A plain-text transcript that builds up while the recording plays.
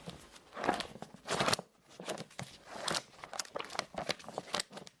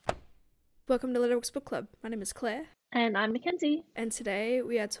Welcome to Letterboxd Book Club. My name is Claire. And I'm Mackenzie. And today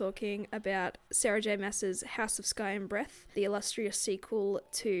we are talking about Sarah J. Maas's House of Sky and Breath, the illustrious sequel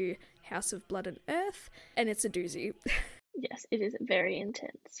to House of Blood and Earth, and it's a doozy. Yes, it is very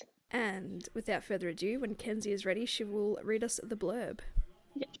intense. And without further ado, when Kenzie is ready, she will read us the blurb.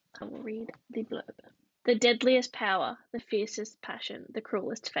 Yep, I will read the blurb. The deadliest power, the fiercest passion, the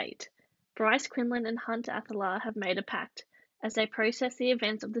cruelest fate. Bryce, Quinlan, and Hunt Athalar have made a pact. As they process the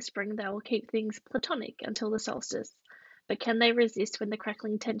events of the spring, they will keep things platonic until the solstice. But can they resist when the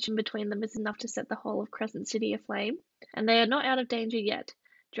crackling tension between them is enough to set the whole of Crescent City aflame? And they are not out of danger yet.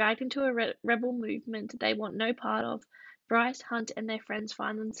 Dragged into a rebel movement they want no part of, Bryce, Hunt, and their friends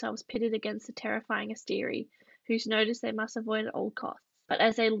find themselves pitted against the terrifying Asteri, whose notice they must avoid at all costs. But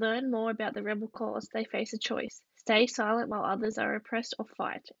as they learn more about the rebel cause, they face a choice. Stay silent while others are oppressed, or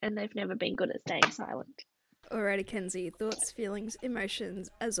fight, and they've never been good at staying silent. Alrighty, Kenzie, thoughts, feelings, emotions,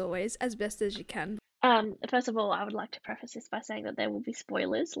 as always, as best as you can. First of all, I would like to preface this by saying that there will be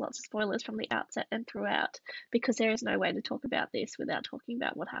spoilers, lots of spoilers from the outset and throughout, because there is no way to talk about this without talking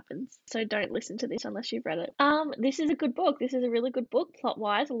about what happens. So don't listen to this unless you've read it. This is a good book. This is a really good book.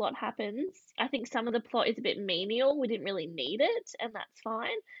 Plot-wise, a lot happens. I think some of the plot is a bit menial. We didn't really need it, and that's fine.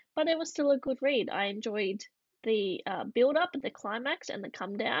 But it was still a good read. I enjoyed the build-up, the climax, and the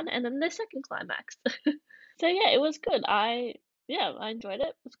come-down, and then the second climax. So yeah, it was good. I enjoyed it.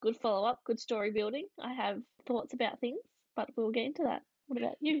 It was good follow-up, good story building. I have thoughts about things, but we'll get into that. What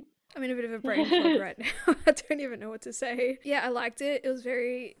about you? I'm in a bit of a brain fog right now. I don't even know what to say. Yeah, I liked it. It was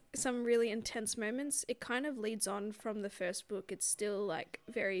some really intense moments. It kind of leads on from the first book. It's still like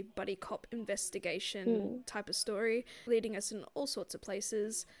very buddy cop investigation type of story, leading us in all sorts of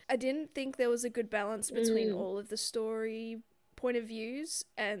places. I didn't think there was a good balance between all of the story point of views,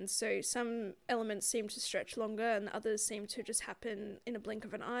 and so some elements seem to stretch longer and others seem to just happen in a blink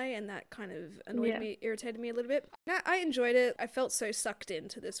of an eye, and that kind of irritated me a little bit. I enjoyed it. I felt so sucked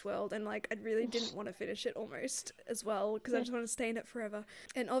into this world, and like I really didn't want to finish it almost as well, because I just want to stay in it forever.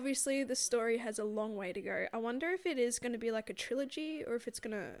 And obviously the story has a long way to go. I wonder if it is going to be like a trilogy, or if it's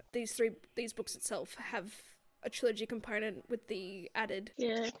gonna these books itself have a trilogy component with the added.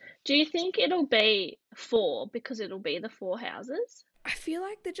 Yeah. Do you think it'll be 4 because it'll be the 4 houses? I feel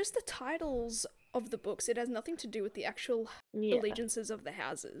like they're just the titles of the books. It has nothing to do with the actual allegiances of the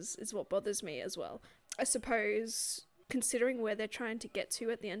houses, is what bothers me as well. I suppose, considering where they're trying to get to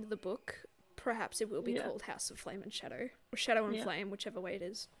at the end of the book, perhaps it will be called House of Flame and Shadow, or Shadow and Flame, whichever way it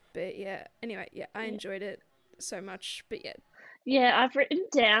is. But anyway, I enjoyed it so much, but Yeah, I've written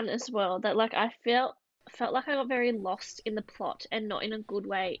down as well that like I felt like I got very lost in the plot, and not in a good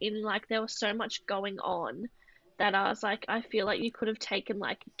way, in like there was so much going on that I was like, I feel like you could have taken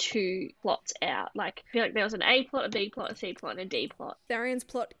like 2 plots out. Like I feel like there was an A plot, a B plot, a C plot, and a D plot. Tharian's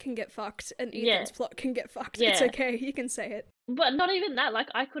plot can get fucked and Ethan's plot can get fucked. It's okay, you can say it. But not even that, like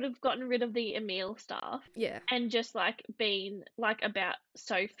I could have gotten rid of the Emil stuff and just like been like about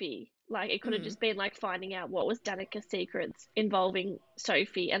Sophie. Like, it could have just been, like, finding out what was Danica's secrets involving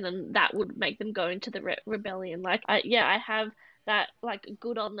Sophie, and then that would make them go into the rebellion. Like, I have that, like,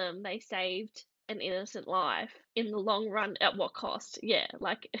 good on them. They saved an innocent life in the long run. At what cost? Yeah,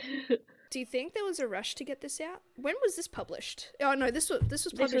 like... Do you think there was a rush to get this out? When was this published? Oh, no, this was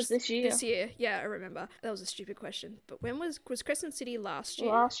published this year. This year. Yeah, I remember. That was a stupid question. But when was Crescent City last year?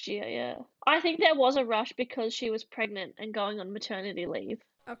 Last year, yeah. I think there was a rush because she was pregnant and going on maternity leave.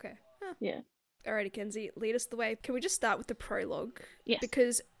 Okay. Huh. Yeah. Alrighty, Kenzie, lead us the way. Can we just start with the prologue? Yes.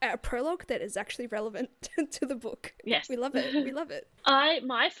 Because a prologue that is actually relevant to the book. Yes. We love it. We love it.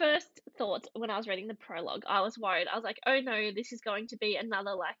 My first thought when I was reading the prologue, I was worried. I was like, oh no, this is going to be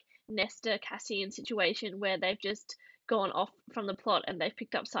another like Nestor Cassian situation where they've just gone off from the plot and they've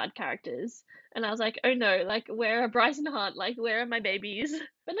picked up side characters. And I was like, oh no, like where are Bryce and Hunt? Like where are my babies?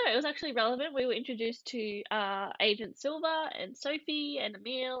 But no, it was actually relevant. We were introduced to Agent Silver and Sophie and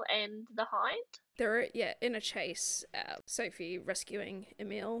Emil and the Hind. They're in a chase, Sophie rescuing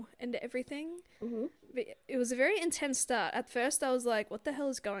Emil and everything. Mm-hmm. But it was a very intense start. At first I was like, what the hell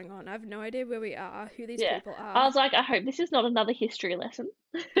is going on? I have no idea where we are, who these people are. I was like, I hope this is not another history lesson.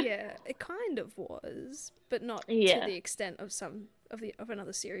 Yeah, it kind of was, but not to the extent of some of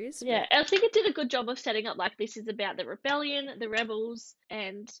another series. Yeah, I think it did a good job of setting up like this is about the rebellion, the rebels,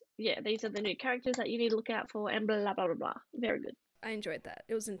 and these are the new characters that you need to look out for, and blah blah blah blah blah. Very good. I enjoyed that.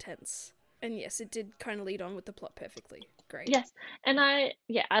 It was intense. And yes, it did kind of lead on with the plot perfectly. Great. Yes, and I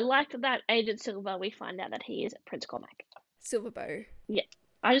liked that Agent Silver, we find out that he is Prince Cormac. Silverbow. Yeah,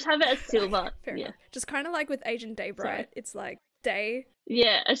 I just have it as Silver. Fair enough. Just kind of like with Agent Daybright, it's like Day.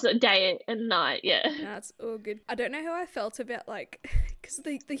 Yeah, it's like day and night, yeah. That's all good. I don't know how I felt about, like, because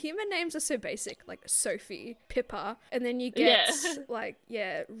the human names are so basic, like Sophie, Pippa, and then you get, Yeah. like,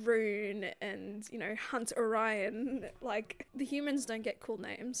 yeah, Rune and, you know, Hunt Orion. Like, the humans don't get cool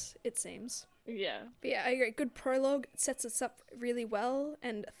names, it seems. Yeah. But yeah, I agree. Good prologue, sets us up really well,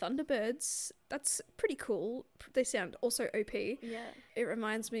 and Thunderbirds, that's pretty cool. They sound also OP. Yeah. It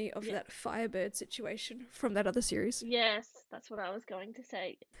reminds me of that Firebird situation from that other series. Yes, that's what I was going to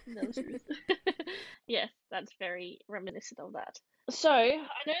say. No series. Yes, that's very reminiscent of that. So, I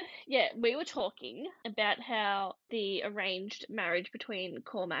know, yeah, we were talking about how the arranged marriage between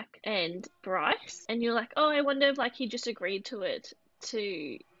Cormac and Bryce, and you're like, oh, I wonder if, like, he just agreed to it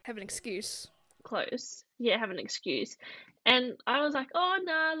to Have an excuse. close. Yeah, have an excuse. And I was like, oh,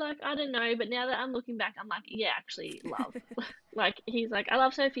 no, like, I don't know. But now that I'm looking back, I'm like, yeah, actually, love. Like, he's like, I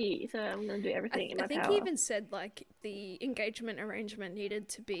love Sophie, so I'm going to do everything in my I think power. he even said, like, the engagement arrangement needed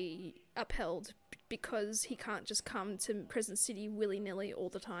to be upheld because he can't just come to Crescent City willy-nilly all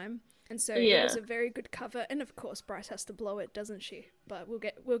the time. And so it was a very good cover. And of course, Bryce has to blow it, doesn't she? But we'll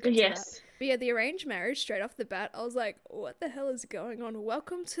get to that. But yeah, the arranged marriage, straight off the bat, I was like, what the hell is going on?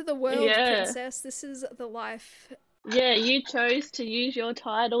 Welcome to the world, princess. This is the life. Yeah, you chose to use your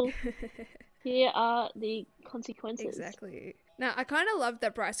title. Here are the consequences. Exactly. Now, I kind of love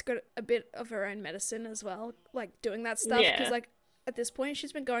that Bryce got a bit of her own medicine as well, like doing that stuff. Because, like, at this point,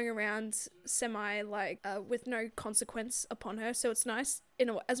 she's been going around semi, like, with no consequence upon her. So it's nice,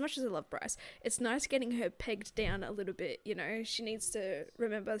 as much as I love Bryce, it's nice getting her pegged down a little bit, you know? She needs to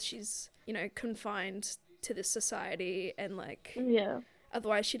remember she's, you know, confined to this society and, like... Yeah.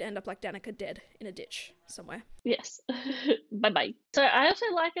 Otherwise, she'd end up like Danica, dead in a ditch somewhere. Yes. Bye-bye. So I also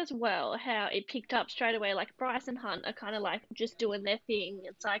like as well how it picked up straight away, like Bryce and Hunt are kind of like just doing their thing.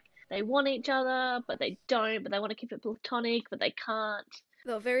 It's like they want each other, but they don't, but they want to keep it platonic, but they can't.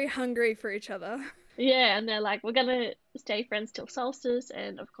 They're very hungry for each other. Yeah, and they're like, we're going to stay friends till solstice,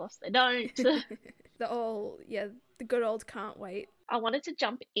 and of course they don't. The good old can't wait. I wanted to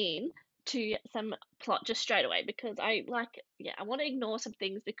jump in to some plot just straight away because I want to ignore some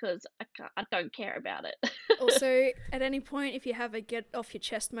things because I don't care about it. Also, at any point, if you have a get off your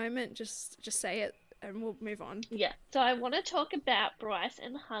chest moment, just say it and we'll move on. Yeah. So I want to talk about Bryce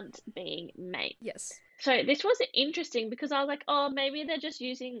and Hunt being mates. Yes. So this was interesting because I was like, oh, maybe they're just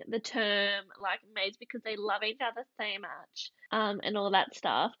using the term like mates because they love each other so much, and all that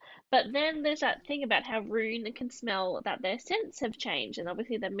stuff. But then there's that thing about how Rune can smell that their scents have changed, and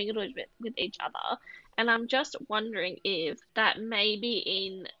obviously they're mingled with each other. And I'm just wondering if that maybe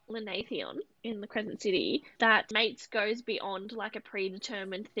in Lenatheon, in the Crescent City, that mates goes beyond like a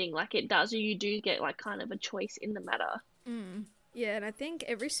predetermined thing, like it does, or you do get like kind of a choice in the matter. Yeah, and I think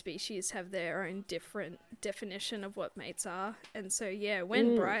every species have their own different definition of what mates are. And so, yeah,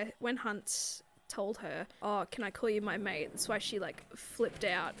 when Hunt told her, oh, can I call you my mate? That's why she, like, flipped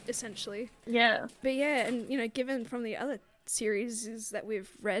out, essentially. Yeah. But yeah, and, you know, given from the other series that we've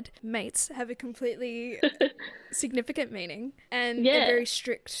read, mates have a completely significant meaning. And they're very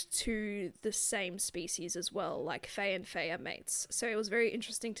strict to the same species as well. Like, Fae and Fae are mates. So it was very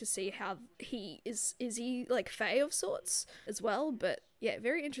interesting to see how he is he, like, Fae of sorts as well? But yeah,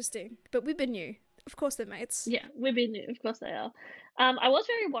 very interesting. But we've been new. Of course they're mates. Yeah, we've been new. Of course they are. I was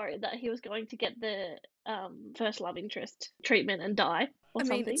very worried that he was going to get the first love interest treatment and die or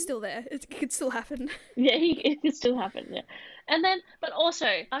something. It's still there. It could still happen. Yeah, it could still happen, yeah. And then, but also,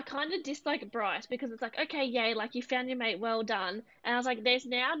 I kind of dislike Bryce because it's like, okay, yay, like, you found your mate, well done. And I was like, there's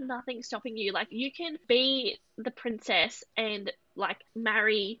now nothing stopping you. Like, you can be the princess and, like,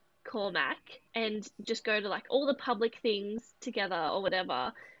 marry Cormac and just go to, like, all the public things together or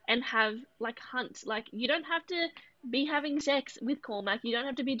whatever and have, like, Hunt. Like, you don't have to be having sex with Cormac. You don't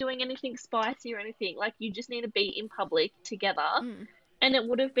have to be doing anything spicy or anything. Like, you just need to be in public together. And it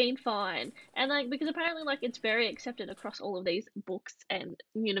would have been fine. And, like, because apparently, like, it's very accepted across all of these books and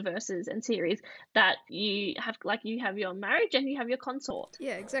universes and series that you have your marriage and you have your consort.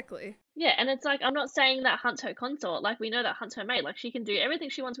 Yeah, exactly. Yeah, and it's like, I'm not saying that Hunt's her consort. Like, we know that Hunt's her mate. Like, she can do everything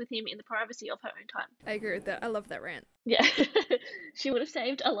she wants with him in the privacy of her own time. I agree with that. I love that rant. Yeah. She would have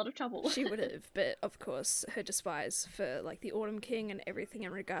saved a lot of trouble. She would have, but of course, her despise for, like, the Autumn King and everything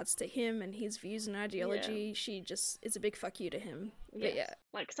in regards to him and his views and ideology, she just is a big fuck you to him. Yes. But yeah.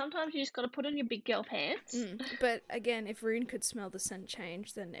 Like, sometimes you just gotta put on your big girl pants. But again, if Rune could smell the scent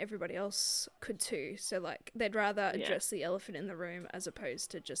change, then everybody else could too. So, like, they'd rather address the elephant in the room as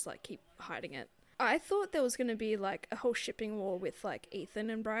opposed to just, like, keep hiding it. I thought there was going to be, like, a whole shipping war with, like, Ethan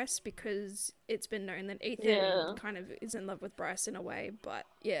and Bryce because it's been known that Ethan kind of is in love with Bryce in a way. But,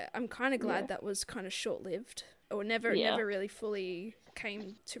 yeah, I'm kind of glad that was kind of short-lived. or never Yeah. really fully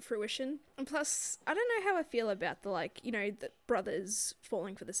came to fruition. And plus, I don't know how I feel about the, like, you know, the brothers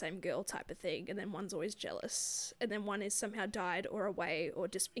falling for the same girl type of thing, and then one's always jealous, and then one is somehow died or away or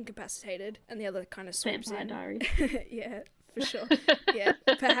just incapacitated, and the other kind of swoops Vampire in. Diaries. Yeah, for sure. Yeah,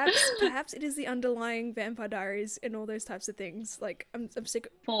 perhaps it is the underlying Vampire Diaries and all those types of things. Like, I'm sick.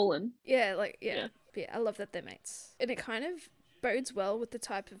 Fallen. Yeah, like, yeah, I love that they're mates, and it kind of bodes well with the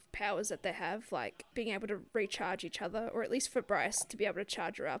type of powers that they have, like being able to recharge each other, or at least for Bryce to be able to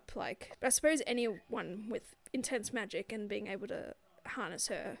charge her up. Like, I suppose anyone with intense magic and being able to harness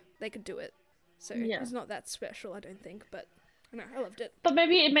her, they could do it. So it's not that special, I don't think, but I know, I loved it. But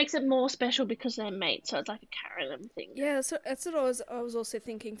maybe it makes it more special because they're mates, so it's like a Karen thing. Yeah, so that's what I was also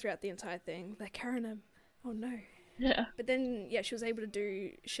thinking throughout the entire thing. Like, Karen, oh no. Yeah. But then, yeah, she was able to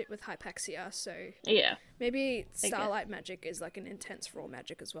do shit with Hypaxia, so Yeah. maybe starlight magic is like an intense raw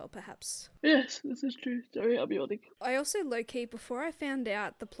magic as well, perhaps. Yes, this is true. Sorry, I'm yawning. I also, low-key, before I found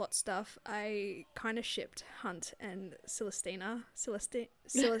out the plot stuff, I kind of shipped Hunt and Celestina. Is it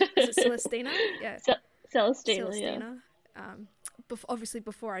Celestina? Yeah. Celestina, yeah. Obviously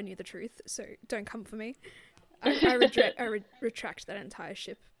before I knew the truth, so don't come for me. I retract that entire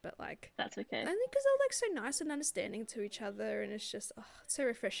ship, but like, that's okay. Only because they're like so nice and understanding to each other, and it's just it's so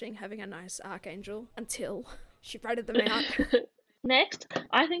refreshing having a nice archangel until she ratted them out. Next,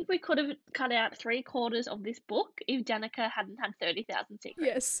 I think we could have cut out 3/4 of this book if Danica hadn't had 30,000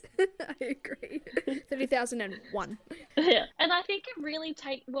 secrets. Yes, I agree. 30,001. Yeah, and I think it really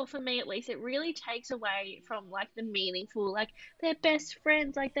for me at least, it really takes away from like the meaningful, like they're best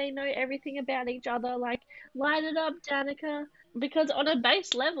friends, like they know everything about each other, like light it up, Danica. Because on a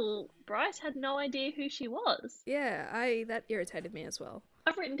base level, Bryce had no idea who she was. Yeah, that irritated me as well.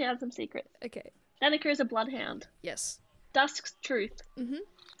 I've written down some secrets. Okay. Danica is a bloodhound. Yes. Dusk's truth. Mm-hmm.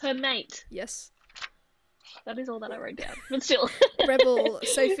 Her mate. Yes. That is all that I wrote down. But still. Rebel,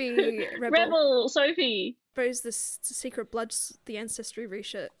 Sophie, Rebel, Sophie. Suppose the secret bloods, the ancestry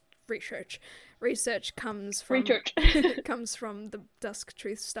research comes from comes from the Dusk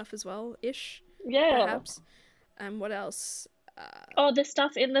truth stuff as well, ish. Yeah. Perhaps. And what else? The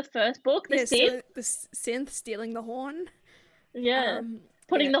stuff in the first book, the synth. So the synth stealing the horn. Yeah.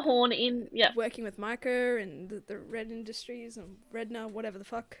 Putting the horn in, working with Micah and the Red Industries and Redna, whatever the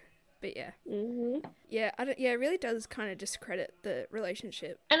fuck. But yeah. Mm-hmm. Yeah, it really does kind of discredit the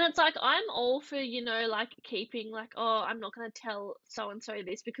relationship. And it's like, I'm all for, like keeping like, I'm not going to tell so-and-so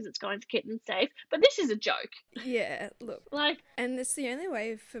this because it's going to keep them safe. But this is a joke. Yeah, look. And it's the only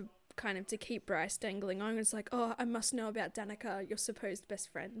way for kind of to keep Bryce dangling on. It's like, I must know about Danica, your supposed best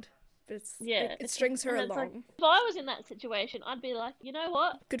friend. But it strings her along. Like, if I was in that situation, I'd be like, you know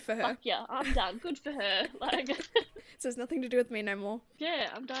what? Good for her. Fuck yeah, I'm done. Good for her. Like, so there's nothing to do with me no more. Yeah,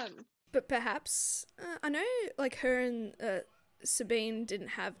 I'm done. But perhaps, I know, like, her and Sabine didn't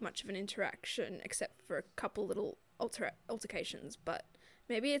have much of an interaction except for a couple little altercations, but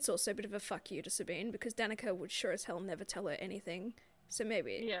maybe it's also a bit of a fuck you to Sabine, because Danica would sure as hell never tell her anything. So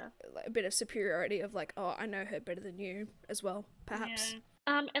maybe a bit of superiority of like, I know her better than you as well, perhaps. Yeah.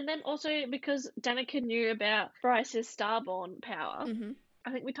 And then also because Danica knew about Bryce's Starborn power. Mm-hmm. I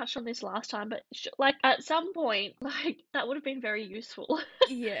think we touched on this last time, but like at some point, like that would have been very useful.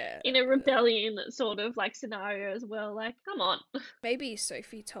 Yeah. In a rebellion sort of like scenario as well. Like, come on. Maybe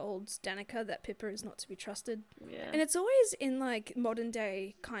Sophie told Danica that Pippa is not to be trusted. Yeah. And it's always in like modern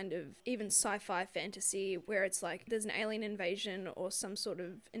day kind of even sci-fi fantasy where it's like there's an alien invasion or some sort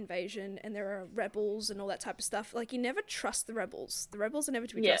of invasion and there are rebels and all that type of stuff. Like, you never trust the rebels. The rebels are never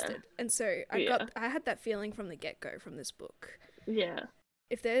to be trusted. And so I had that feeling from the get-go from this book. Yeah.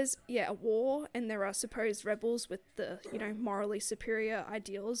 If there's, a war and there are supposed rebels with the, morally superior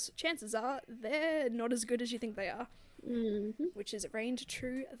ideals, chances are they're not as good as you think they are. Mm-hmm. Which has reigned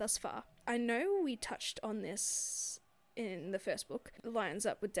true thus far. I know we touched on this in the first book. It lines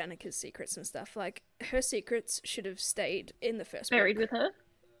up with Danica's secrets and stuff. Like, her secrets should have stayed in the first buried book. with her?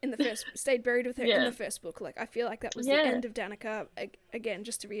 Stayed buried with her in the first book. Like, I feel like that was the end of Danica. Again,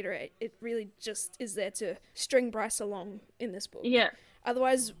 just to reiterate, it really just is there to string Bryce along in this book. Yeah.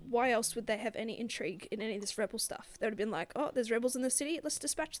 Otherwise, why else would they have any intrigue in any of this rebel stuff? They would have been like, there's rebels in the city, let's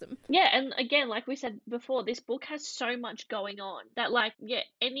dispatch them. Yeah, and again, like we said before, this book has so much going on that, like,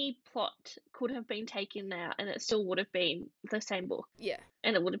 any plot could have been taken out and it still would have been the same book. Yeah.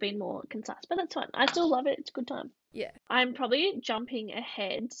 And it would have been more concise, but that's fine. I still love it. It's a good time. Yeah. I'm probably jumping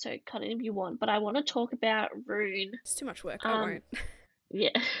ahead, so cut in if you want, but I want to talk about Rune. It's too much work, I won't. Yeah.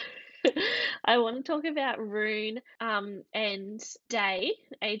 I want to talk about Rune and Day,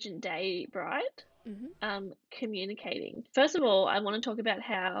 Agent Day Bride. communicating. First of all, I want to talk about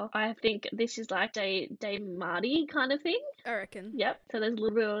how I think this is like a Marty kind of thing. I reckon. Yep. So there's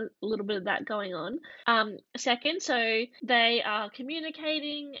a little bit of that going on. Second, so they are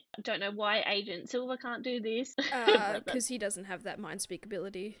communicating. Don't know why Agent Silver can't do this. Because he doesn't have that mind speak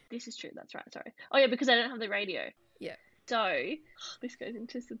ability. This is true. That's right. Sorry. Oh yeah, because they don't have the radio. Yeah. So this goes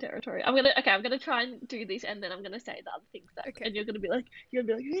into some territory. I'm gonna try and do this, and then I'm gonna say the other things that, and you're gonna be like, yeah.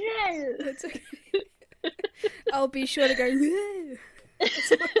 That's okay. I'll be sure to go. Yeah.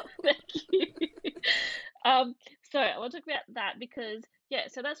 Thank you. So I want to talk about that because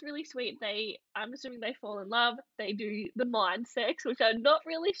so that's really sweet. I'm assuming they fall in love. They do the mind sex, which I'm not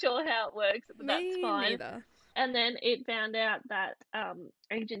really sure how it works, but that's fine. Neither. And then it found out that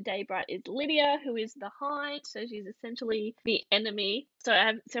Agent Daybright is Lydia, who is the Hind, so she's essentially the enemy. So I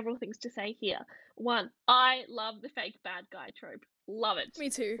have several things to say here. One, I love the fake bad guy trope. Love it. Me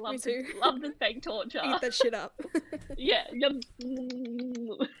too. Love the fake torture. Eat that shit up. Yeah. Yum.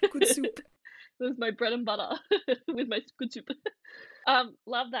 Good soup. This is my bread and butter with my good soup.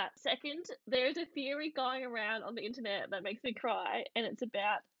 Love that. Second, there's a theory going around on the internet that makes me cry, and it's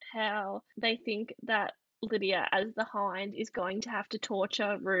about how they think that Lydia, as the Hind, is going to have to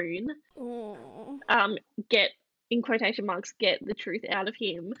torture Rune. Oh. Get in quotation marks, get the truth out of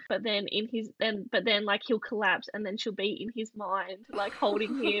him, but then like he'll collapse, and then she'll be in his mind, like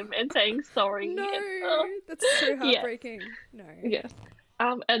holding him and saying sorry. No, and, that's so heartbreaking. Yeah. No. Yes.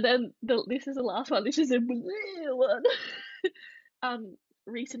 And then this is the last one. This is a one.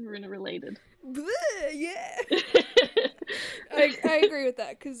 Reese and Runa related. Yeah. I agree with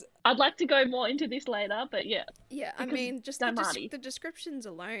that because I'd like to go more into this later, but yeah. Yeah, I mean, just the descriptions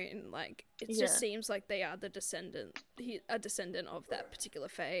alone, like it just seems like they are a descendant of that particular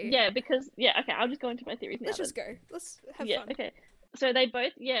fae. Yeah, because okay, I'll just go into my theories now. Let's just go. Let's have fun. Okay. So they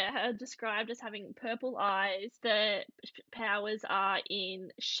both, are described as having purple eyes. The powers are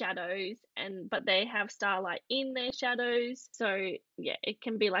in shadows, but they have starlight in their shadows. So it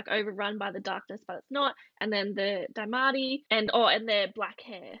can be like overrun by the darkness, but it's not. And then the Daimati and their black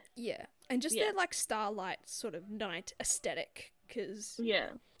hair. Yeah, and just their like starlight sort of night aesthetic. Because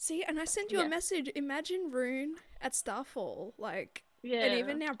see, and I sent you a message. Imagine Rune at Starfall, like. Yeah. And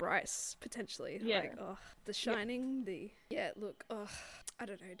even now Bryce, potentially. Yeah. Like, The Shining, look, I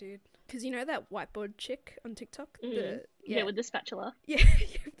don't know, dude. Because you know that whiteboard chick on TikTok? Mm-hmm. With the spatula. Yeah,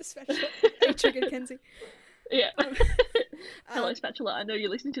 with the spatula. Hey, triggered Kenzie. Yeah. Hello, spatula. I know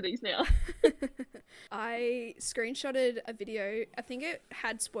you're listening to these now. I screenshotted a video. I think it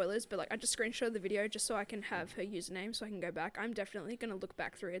had spoilers, but I just screenshotted the video just so I can have her username so I can go back. I'm definitely going to look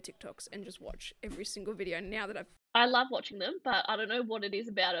back through her TikToks and just watch every single video now that I love watching them, but I don't know what it is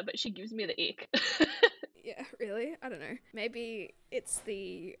about her, but she gives me the ick. Yeah, really? I don't know. Maybe it's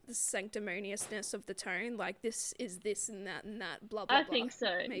the sanctimoniousness of the tone, like this is this and that, blah, blah, blah. I think so,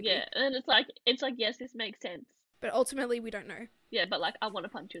 maybe. Yeah. And it's like, yes, this makes sense. But ultimately, we don't know. Yeah, but I want to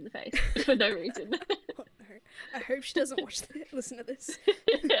punch you in the face for no reason. Oh, no. I hope she doesn't listen to this.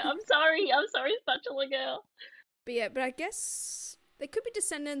 I'm sorry, spatula girl. But I guess they could be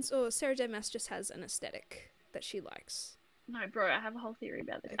descendants, or Sarah J. Maas just has an aesthetic that she likes. No, bro, I have a whole theory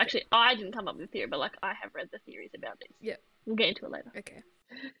about this. Okay. Actually, I didn't come up with the theory, but I have read the theories about this. Yeah. We'll get into it later. Okay.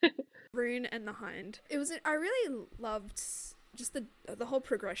 Rune and the Hind. I really loved just the whole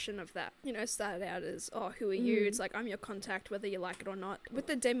progression of that. You know, started out as, who are you? It's like, I'm your contact, whether you like it or not. With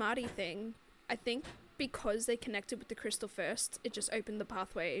the Daimati thing, I think because they connected with the crystal first, it just opened the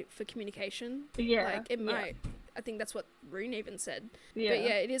pathway for communication. Yeah. Might. I think that's what Rune even said. Yeah. But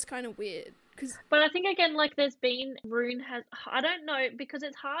it is kind of weird. But I think, again, Rune has, I don't know, because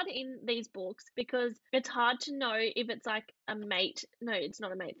it's hard in these books, because it's hard to know if it's like a mate. No, it's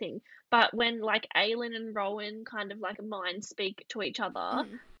not a mate thing. But when Aelin and Rowan kind of mind speak to each other,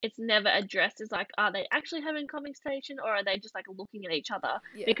 it's never addressed as are they actually having a conversation, or are they just looking at each other?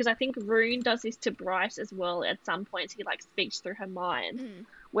 Yeah. Because I think Rune does this to Bryce as well. At some points, he speaks through her mind.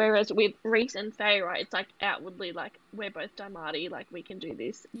 Whereas with Reese and Faye, right, it's outwardly we're both Daimati, we can do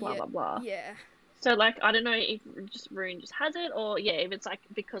this, blah blah blah. Yeah. So I don't know if Rune just has it, or if it's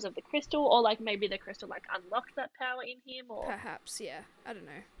because of the crystal, or maybe the crystal unlocked that power in him, or perhaps, yeah. I don't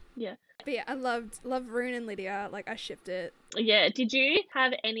know. Yeah. But I love Rune and Lydia. I shipped it. Yeah. Did you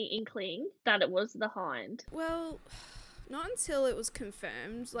have any inkling that it was the Hind? Well, not until it was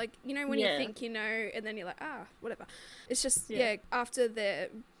confirmed. When you think you know, and then you're whatever. It's just, after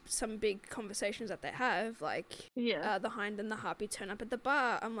some big conversations that they have, the Hind and the Harpy turn up at the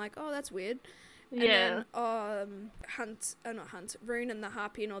bar. I'm like, oh, that's weird. Yeah. And then Rune and the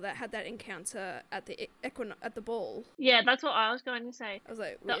Harpy and all that had that encounter at the at the ball. Yeah, that's what I was going to say. I was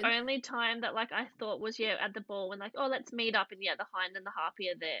like, The weird. only time that like I thought was at the ball when like, oh, let's meet up, and the Hind and the Harpy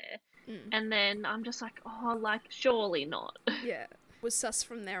are there, and then I'm just like, oh, like surely not. Yeah, was sus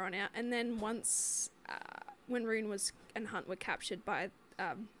from there on out. And then once when Rune and Hunt were captured by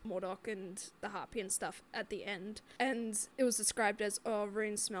Mordok and the Harpy and stuff at the end, and it was described as, oh,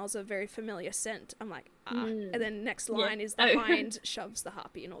 Rune smells a very familiar scent. I'm like, and then next line is the Hind shoves the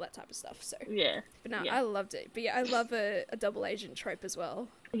Harpy and all that type of stuff. So but no, I loved it. But yeah, I love a double agent trope as well.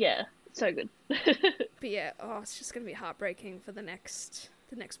 Yeah, so good. But yeah, it's just gonna be heartbreaking for the next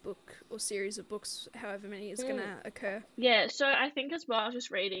book or series of books, however many is gonna occur. Yeah, so I think as well, I was just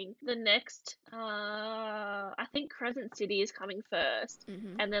reading the next, I think Crescent City is coming first,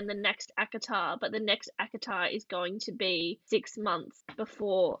 and then the next Akatar, but the next Akatar is going to be 6 months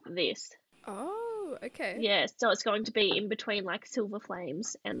before this. Oh, okay. Yeah, so it's going to be in between like Silver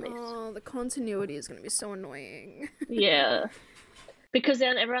Flames and this. Oh, the continuity is gonna be so annoying. Yeah. Because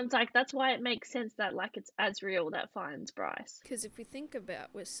then everyone's like, that's why it makes sense that, like, it's Azriel that finds Bryce. Because if we think about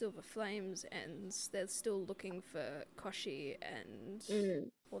where Silver Flames ends, they're still looking for Koshi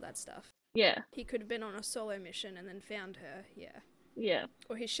and all that stuff. Yeah. He could have been on a solo mission and then found her, yeah. Yeah.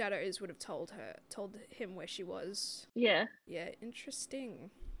 Or his shadows would have told him where she was. Yeah. Yeah,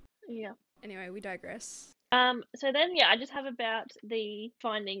 interesting. Yeah. Anyway, we digress. So then, I just have about the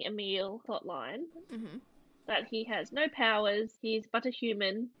finding Emil plotline. That he has no powers, he's but a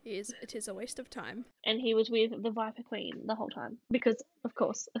human. It is a waste of time. And he was with the Viper Queen the whole time. Because, of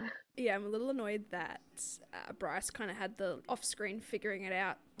course. Yeah, I'm a little annoyed that Bryce kind of had the off-screen figuring it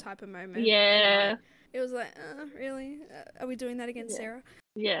out type of moment. Yeah. It was like, really? Are we doing that again, Sarah?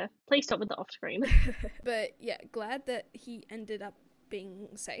 Yeah. Please stop with the off-screen. But yeah, glad that he ended up being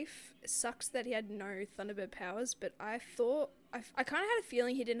safe. It sucks that he had no Thunderbird powers, but I kind of had a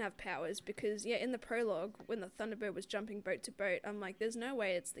feeling he didn't have powers because, in the prologue, when the Thunderbird was jumping boat to boat, I'm like, there's no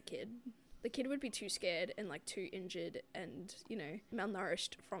way it's the kid. The kid would be too scared and, like, too injured and,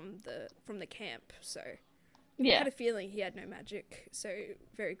 malnourished from the camp, so... I had a feeling he had no magic, so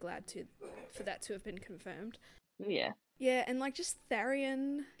very glad for that to have been confirmed. Yeah. Yeah, and, like, just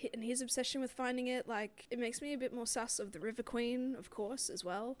Tharion and his obsession with finding it, like, it makes me a bit more sus of the River Queen, of course, as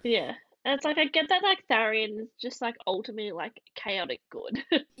well. Yeah. And it's like, I get that, like, Tharion is just, like, ultimately, like, chaotic good.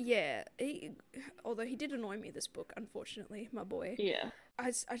 Yeah. Although he did annoy me this book, unfortunately, my boy. Yeah. I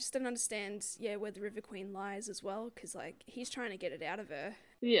just don't understand, where the River Queen lies as well, because, like, he's trying to get it out of her.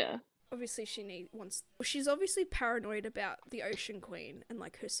 Yeah. Obviously she's obviously paranoid about the Ocean Queen and,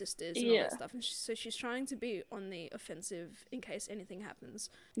 like, her sisters and all that stuff, and so she's trying to be on the offensive in case anything happens.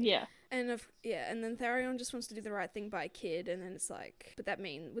 Yeah. And and then Tharion just wants to do the right thing by a kid, and then it's like, but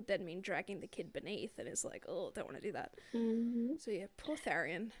would that mean dragging the kid beneath? And it's like, oh, don't want to do that. So yeah, poor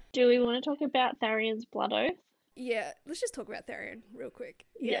Tharion. Do we want to talk about Tharion's blood oath? Yeah, let's just talk about Tharion real quick.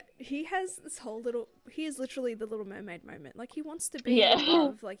 Yeah, he has this whole he is literally the Little Mermaid moment. Like, he wants to be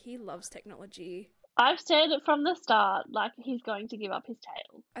above, like, he loves technology. I've said it from the start, like, he's going to give up his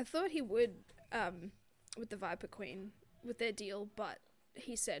tail. I thought he would, with the Viper Queen, with their deal, but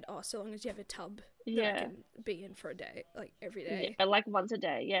he said, so long as you have a tub that I can be in for a day, like, every day. Yeah, like, once a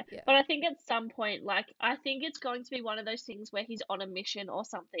day, yeah. But I think at some point, like, I think it's going to be one of those things where he's on a mission or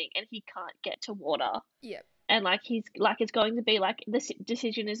something and he can't get to water. Yep. And, like, it's going to be, like, the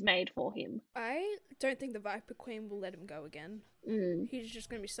decision is made for him. I don't think the Viper Queen will let him go again. He's just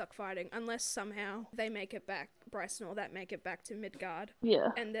going to be stuck fighting, unless somehow they make it back, Bryce and all that make it back to Midgard. Yeah.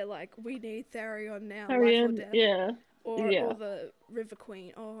 And they're like, we need Tharion now, life or death. Yeah. Or the River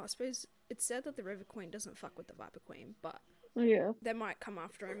Queen. I suppose it's said that the River Queen doesn't fuck with the Viper Queen, but... Yeah. They might come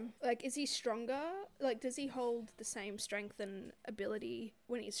after him. Like, is he stronger? Like, does he hold the same strength and ability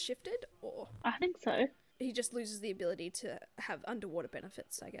when he's shifted, or...? I think so. He just loses the ability to have underwater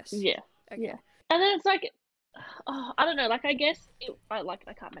benefits, I guess. Yeah. Okay. Yeah. And then it's like, I don't know, like, I guess, I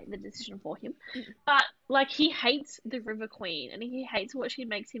can't make the decision for him, but, like, he hates the River Queen, and he hates what she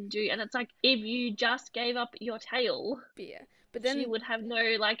makes him do, and it's like, if you just gave up your tail, but then she would have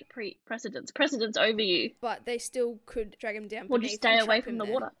no, like, precedence over you. But they still could drag him down. Or just stay away from the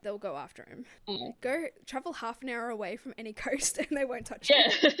water. They'll go after him. Go travel half an hour away from any coast, and they won't touch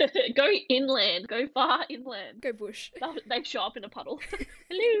him. Go inland. Go far inland. Go bush. They show up in a puddle.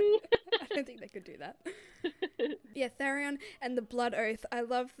 Hello. I don't think they could do that. Yeah, Tharion and the Blood Oath. I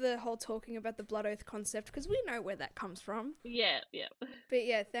love the whole talking about the Blood Oath concept because we know where that comes from. Yeah. But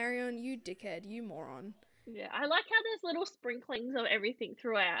yeah, Tharion, you dickhead, you moron. Yeah, I like how there's little sprinklings of everything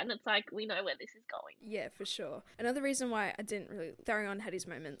throughout, and it's like we know where this is going. Yeah, for sure. Another reason why I didn't really... Tharion had his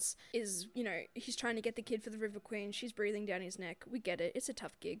moments is, he's trying to get the kid for the River Queen. She's breathing down his neck. We get it. It's a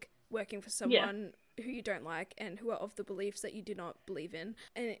tough gig working for Yeah, someone who you don't like and who are of the beliefs that you do not believe in.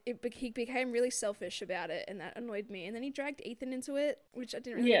 And he became really selfish about it, and that annoyed me. And then he dragged Ethan into it, which I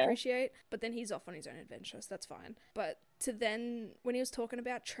didn't really yeah, appreciate. But then he's off on his own adventure, so that's fine. But to then, when he was talking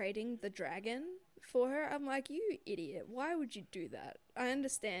about trading the dragon for her, I'm like, you idiot, why would you do that? I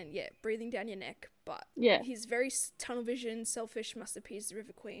understand, yeah, breathing down your neck, but yeah, he's very tunnel vision, selfish, must appease the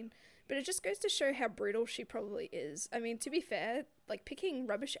River Queen. But it just goes to show how brutal she probably is. I mean, to be fair, like, picking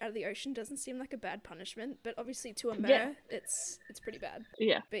rubbish out of the ocean doesn't seem like a bad punishment, but obviously to a mer, it's pretty bad.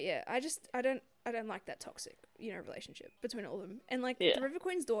 yeah, But yeah, I don't like that toxic, relationship between all of them. And like yeah. the River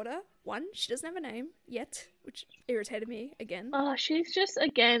Queen's daughter, one, she doesn't have a name yet, which irritated me again. Oh, she's just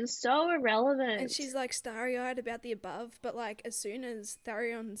again so irrelevant. And she's like starry-eyed about the above, but like as soon as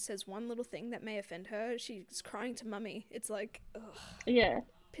Tharion says one little thing that may offend her, she's crying to mummy. It's like, ugh, Yeah,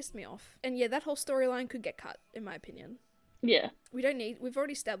 pissed me off. And yeah, that whole storyline could get cut, in my opinion. yeah, We've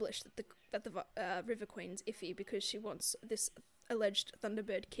already established that the River Queen's iffy because she wants this alleged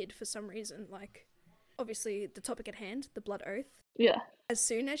Thunderbird kid for some reason. Like, obviously the topic at hand, the blood oath. yeah. As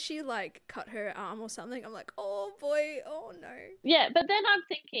soon as she like cut her arm or something, I'm like, oh boy, oh no. Yeah, but then I'm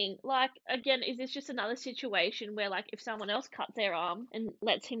thinking, like, again, is this just another situation where, like, if someone else cuts their arm and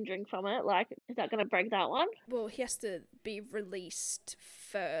lets him drink from it, like, is that going to break that one? Well, he has to be released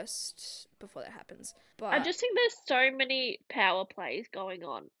first before that happens. But I just think there's so many power plays going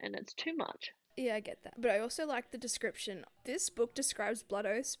on, and it's too much. yeah, I get that. But I also like the description. This book describes blood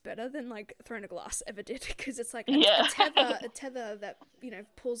oaths better than like Throne of Glass ever did, because it's like Yeah. a tether that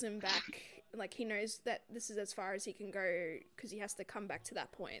pulls him back. Like he knows that this is as far as he can go because he has to come back to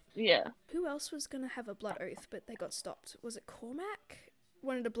that point. Yeah. Who else was gonna have a blood oath, but they got stopped? Was it Cormac?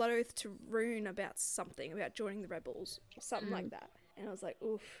 Wanted a blood oath to Rune about something, about joining the rebels, something like that. And I was like,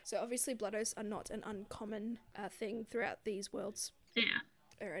 oof. So obviously blood oaths are not an uncommon thing throughout these worlds. Yeah.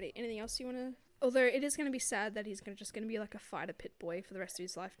 Alrighty, anything else you want to... Although it is going to be sad that he's just going to be like a fighter pit boy for the rest of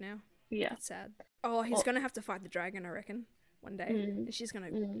his life now. Yeah. It's sad. Oh, he's going to have to fight the dragon, I reckon, one day. And she's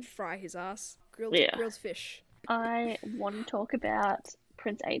going to fry his ass. Grilled fish. I want to talk about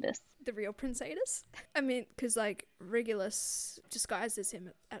Prince Adis. The real Prince Adis? I mean, because like Regulus disguises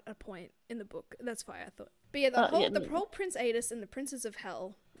him at a point in the book. That's why I thought. But yeah, the whole Prince Adis and the Princes of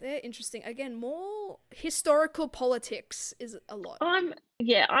Hell, they're interesting. Again, more historical politics is a lot.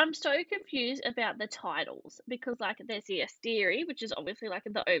 I'm so confused about the titles because like there's the Asteri, which is obviously like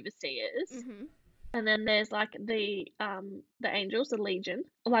the overseers. Mm-hmm. And then there's like the angels, the legion,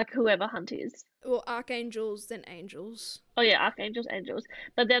 like whoever Hunt is. Well, archangels, then angels. Oh yeah, archangels, angels.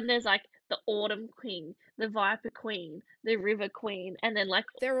 But then there's like the Autumn Queen, the Viper Queen, the River Queen, and then like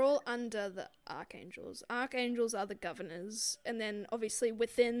they're all under the archangels. Archangels are the governors, and then obviously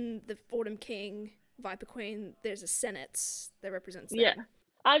within the Autumn King, Viper Queen, there's a senate that represents them. Yeah.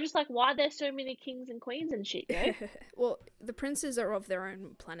 I just like why there's so many kings and queens and shit, you know? Well, the princes are of their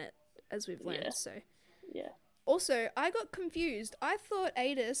own planet, as we've learned, so. Yeah. Also, I got confused. I thought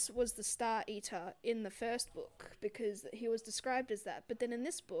Adis was the Star Eater in the first book because he was described as that. But then in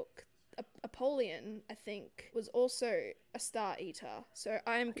this book, Apollyon, I think, was also a Star Eater. So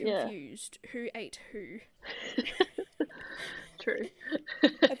I am confused. Yeah. Who ate who? True.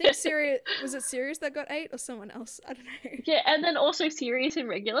 I think Sirius... Was it Sirius that got ate or someone else? I don't know. Yeah, and then also Sirius and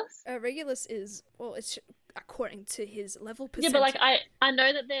Regulus. Regulus is... Well, it's... according to his level percentage. Yeah, but like I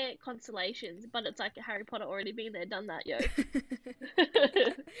know that they're constellations, but it's like Harry Potter already been there, done that, yo.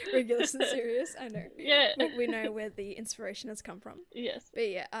 Regulus and Sirius, I know. Yeah. We know where the inspiration has come from. Yes. But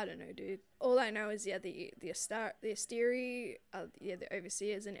yeah, I don't know, dude. All I know is the Asteri, the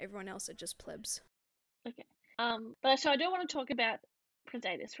overseers, and everyone else are just plebs. Okay. But so I do want to talk about Prince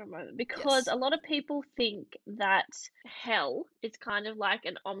Adis for a moment because a lot of people think that hell is kind of like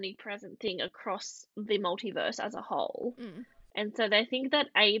an omnipresent thing across the multiverse as a whole. And so they think that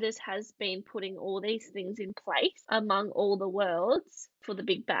Adis has been putting all these things in place among all the worlds for the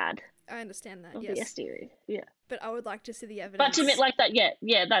big bad. I understand that, of yes. the Asteri, yeah. But I would like to see the evidence. But to admit like that,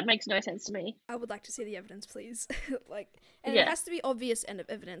 yeah, that makes no sense to me. I would like to see the evidence, please. It has to be obvious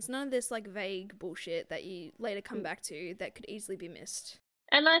evidence. None of this like vague bullshit that you later come back to that could easily be missed.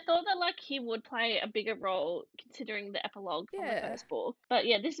 And I thought that like he would play a bigger role considering the epilogue from the first book. But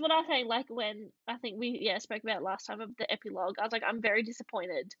yeah, this is what I was saying, like when I think we spoke about last time of the epilogue, I was like, I'm very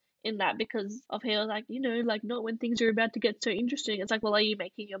disappointed in that because of how, like, like, not when things are about to get so interesting. It's like, well, are you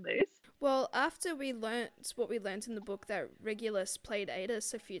making your move? Well, after we learnt what we learnt in the book that Regulus played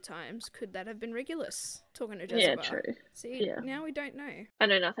Adis a few times, could that have been Regulus talking to Jezebel? Yeah, true. See, Yeah. now we don't know. I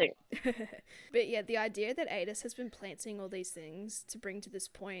know nothing. But yeah, the idea that Adis has been planting all these things to bring to this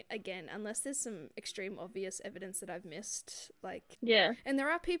point, again, unless there's some extreme obvious evidence that I've missed, like... Yeah. And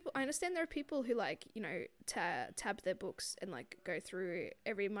there are people, I understand there are people who, like, tab their books and, like, go through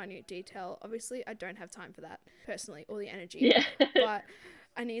every minute detail. Obviously, I don't have time for that, personally, or the energy. Yeah. But...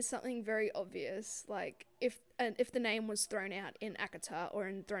 I need something very obvious, like if the name was thrown out in Akatar or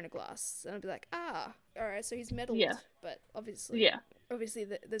in Throne of Glass, and I'd be like, alright, so he's meddled. Yeah. But obviously,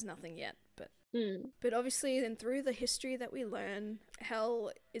 there's nothing yet. But obviously, then through the history that we learn,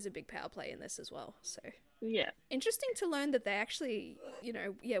 Hell is a big power play in this as well. So yeah, interesting to learn that they actually,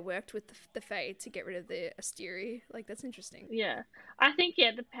 worked with the Fae to get rid of the Asteri. Like, that's interesting. Yeah, I think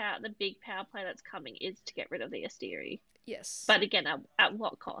the big power play that's coming is to get rid of the Asteri. Yes. But again, at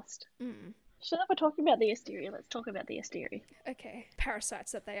what cost? So that we're talking about the Asteri, let's talk about the Asteri. Okay.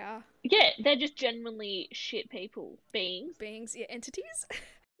 Parasites that they are. Yeah, they're just genuinely shit people. Beings, yeah, entities?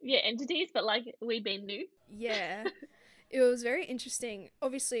 Yeah, entities, but like, we been new. Yeah. It was very interesting.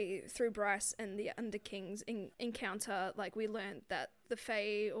 Obviously, through Bryce and the Underking's encounter, like, we learned that the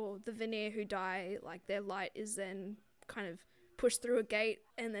Fae or the Veneer who die, like, their light is then kind of pushed through a gate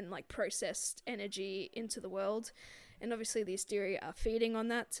and then, like, processed energy into the world. And obviously the Asteri are feeding on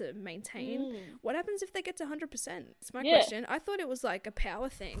that to maintain. What happens if they get to 100%? It's my question. I thought it was like a power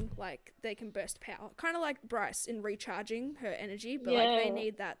thing, like they can burst power. Kind of like Bryce in recharging her energy, but like they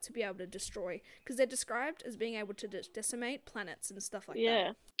need that to be able to destroy. Because they're described as being able to decimate planets and stuff like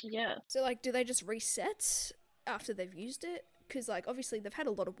that. Yeah. So like, do they just reset after they've used it? Because like, obviously they've had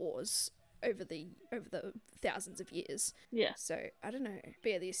a lot of wars over the thousands of years. Yeah. So, I don't know.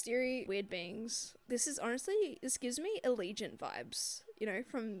 But yeah, the Asteri, weird beings. This gives me Allegiant vibes,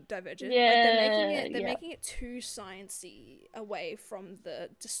 from Divergent. Yeah. Like they're making it too sciencey away from the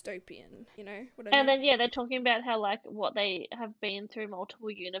dystopian, what I mean? And then, they're talking about how, like, what they have been through multiple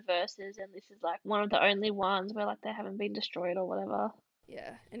universes, and this is, like, one of the only ones where, like, they haven't been destroyed or whatever.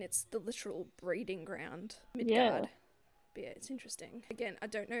 Yeah, and it's the literal breeding ground, Midgard. But yeah, it's interesting. Again, I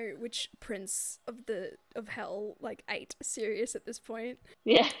don't know which prince of Hell like ate Sirius at this point.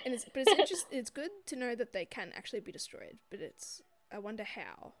 Yeah. But it's good to know that they can actually be destroyed. But I wonder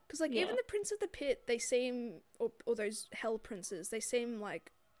how. Because like even the Prince of the Pit, they seem, or those Hell princes, they seem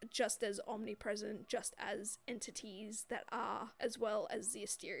like just as omnipresent, just as entities that are, as well as the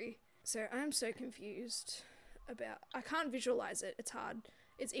Asteri. So I'm so confused about. I can't visualize it. It's hard.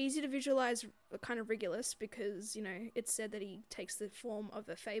 It's easy to visualize kind of Regulus because, it's said that he takes the form of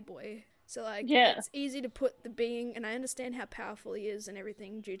a Fae boy. So, like, it's easy to put the being, and I understand how powerful he is and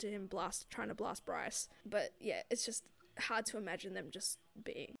everything due to him trying to blast Bryce. But, yeah, it's just hard to imagine them just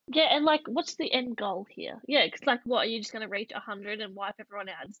being. Yeah, and, like, what's the end goal here? Yeah, because, like, what, are you just going to reach 100 and wipe everyone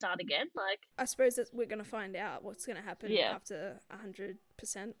out and start again? Like, I suppose that we're going to find out what's going to happen after 100%.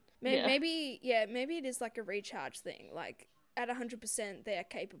 Maybe it is, like, a recharge thing, like... At 100%, they are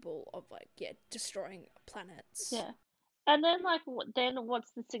capable of, like, destroying planets. Yeah. And then, like,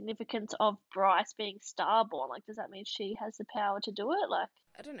 what's the significance of Bryce being Starborn? Like, does that mean she has the power to do it? Like,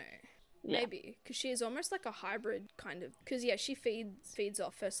 I don't know. Maybe. Because she is almost like a hybrid, kind of. Because, she feeds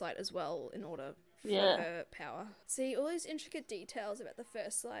off First Light as well in order for her power. See, all these intricate details about the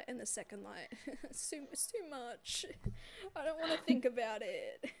First Light and the Second Light. It's too much. I don't want to think about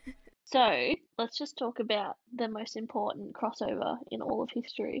it. So, let's just talk about the most important crossover in all of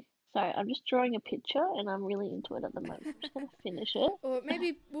history. So, I'm just drawing a picture, and I'm really into it at the moment. I'm just going to finish it. Or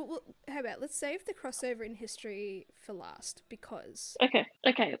maybe, how about, let's save the crossover in history for last, because...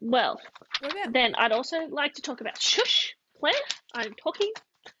 Okay, well, then I'd also like to talk about... Shush! Claire, I'm talking.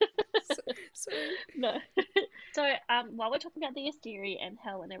 Sorry. No. So, while we're talking about the Asteri and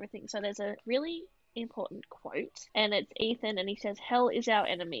Hell and everything, so there's a really important quote, and it's Ethan, and he says, "Hell is our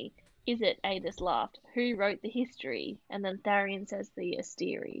enemy. Is it?" Adis laughed. "Who wrote the history?" And then Tharion says, "The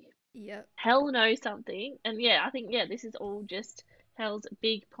Asteri." Yep. Hell knows something. And I think, this is all just Hell's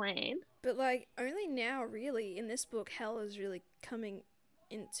big plan. But, like, only now, really, in this book, Hell is really coming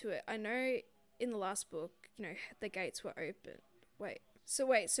into it. I know in the last book, the gates were open.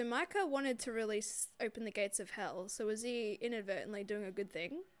 So Micah wanted to open the gates of Hell, so was he inadvertently doing a good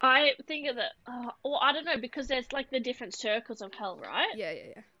thing? I think of it, or I don't know, because there's, like, the different circles of Hell, right?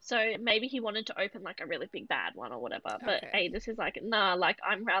 Yeah. So maybe he wanted to open, like, a really big bad one or whatever, but Adis is like, nah, like,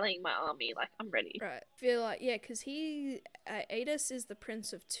 I'm rallying my army, like, I'm ready. Right. I feel like, because Adis is the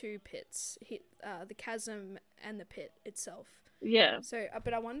prince of two pits, the chasm and the pit itself. Yeah. So,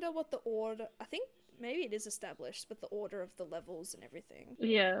 but I wonder what the order. I think maybe it is established, but the order of the levels and everything.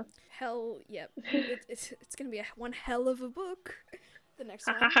 Yeah. Hell, yep. It's gonna be one hell of a book. The next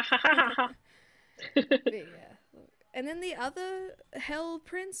one. But yeah. And then the other Hell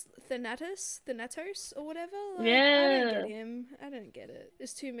Prince, Thanatos, or whatever. Like, I don't get him. I don't get it.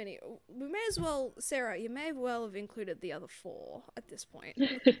 There's too many. We may as well, Sarah, you may well have included the other 4 at this point.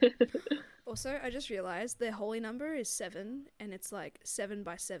 Also, I just realized their holy number is 7, and it's like 7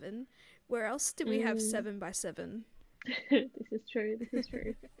 by 7. Where else did we have 7 by 7? This is true.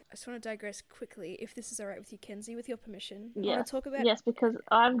 I just want to digress quickly, if this is alright with you, Kenzie, with your permission. Yeah. I want to talk about... Yes, because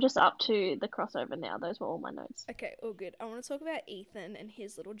I'm just up to the crossover now. Those were all my notes. Okay, all good. I want to talk about Ethan and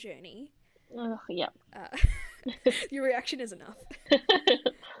his little journey. Yeah. Your reaction is enough.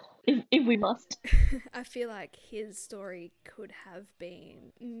 if we must. I feel like his story could have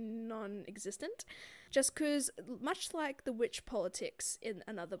been non-existent. Just because, much like the witch politics in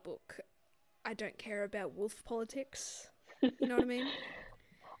another book, I don't care about wolf politics. You know what I mean?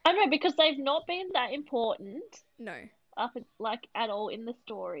 I know, because they've not been that important. No. At all in the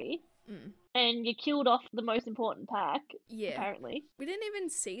story. And you killed off the most important pack. Yeah. Apparently. We didn't even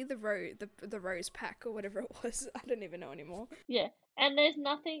see the rose pack or whatever it was. I don't even know anymore. Yeah. And there's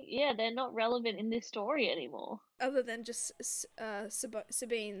nothing, they're not relevant in this story anymore. Other than just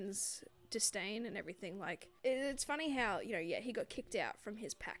Sabine's disdain and everything. Like, it's funny how, he got kicked out from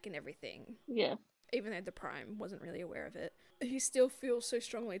his pack and everything. Yeah. Even though the Prime wasn't really aware of it. He still feels so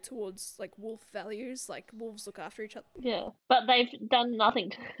strongly towards, like, wolf values. Like, wolves look after each other. Yeah. But they've done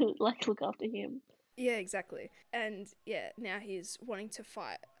nothing to, look after him. Yeah, exactly. And, now he's wanting to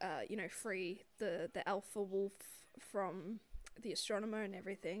fight, free the alpha wolf from the astronomer and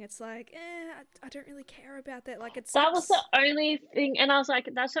everything. It's like, I don't really care about that. Like, it's that was the only thing, and I was like,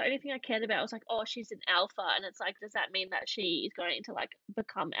 that's the only thing I cared about. I was like, oh, she's an alpha, and it's like, does that mean that she is going to like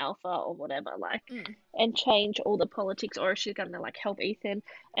become alpha or whatever, like, and change all the politics, or is she going to like help Ethan?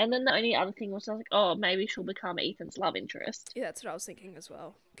 And then the only other thing was, I was like, oh, maybe she'll become Ethan's love interest. Yeah, that's what I was thinking as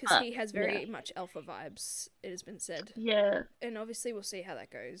well, because he has very much alpha vibes. It has been said. Yeah, and obviously we'll see how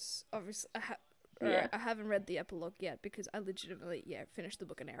that goes. Obviously, I haven't read the epilogue yet because I legitimately, finished the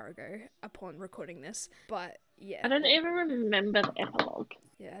book an hour ago upon recording this. But, I don't even remember the epilogue.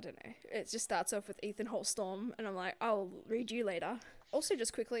 Yeah, I don't know. It just starts off with Ethan Holstorm, and I'm like, I'll read you later. Also,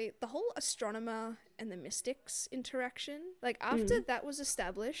 just quickly, the whole astronomer and the mystics interaction, like, after that was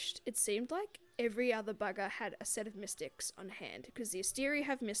established, it seemed like every other bugger had a set of mystics on hand, because the Asteri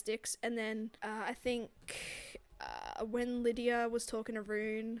have mystics, and then I think when Lydia was talking to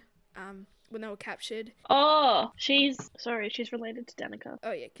Rune, when they were captured. Oh, she's related to Danica.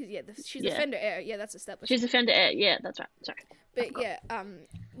 Oh yeah, because she's a Fender heir. Yeah, that's established. She's a Fender heir. Yeah, that's right. Sorry. But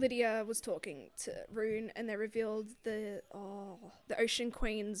Lydia was talking to Rune, and they revealed the Ocean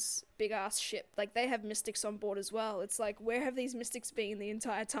Queen's big ass ship. Like, they have mystics on board as well. It's like, where have these mystics been the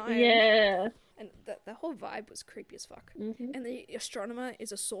entire time? Yeah. And the whole vibe was creepy as fuck. Mm-hmm. And the astronomer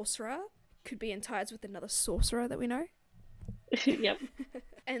is a sorcerer. Could be in ties with another sorcerer that we know. Yep.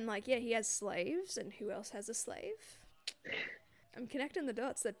 And he has slaves, and who else has a slave? I'm connecting the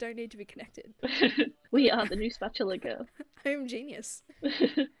dots that don't need to be connected. We are the new spatula girl. I'm genius.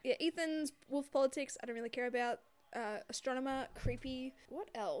 Ethan's wolf politics, I don't really care about. Astronomer, creepy. What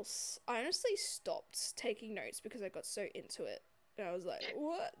else? I honestly stopped taking notes because I got so into it. And I was like,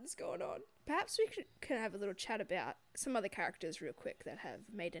 what's going on? Perhaps we can have a little chat about some other characters real quick that have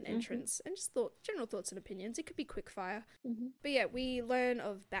made an entrance, and just general thoughts and opinions. It could be quick fire. But we learn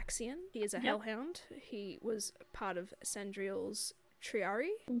of Baxian. He is a hellhound. He was part of Sandriel's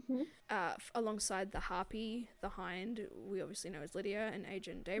Triari, alongside the Harpy, the Hind, we obviously know as Lydia, and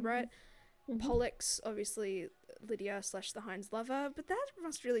Agent Daybright. Pollux, obviously Lydia / the Hind's lover, but that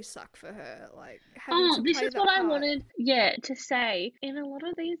must really suck for her. Like, this is what I wanted, to say. In a lot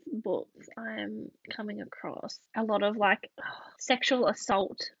of these books, I'm coming across a lot of sexual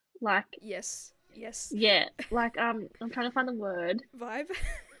assault. Yes. Yeah, I'm trying to find the word. Vibe.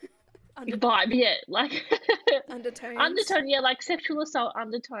 Undertones. Undertone, sexual assault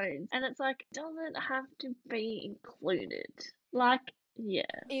undertones, and it's doesn't have to be included. Yeah.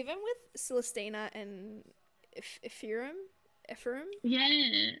 Even with Celestina and Ephraim?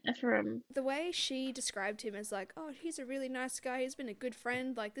 Yeah, Ephraim. The way she described him as he's a really nice guy, he's been a good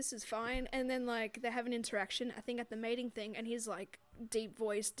friend, this is fine. And then they have an interaction, I think at the mating thing, and he's deep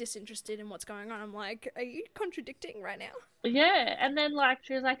voice, disinterested in what's going on. I'm like, are you contradicting right now? Yeah, and then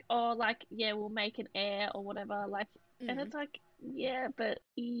she was we'll make an heir or whatever, and it's yeah, but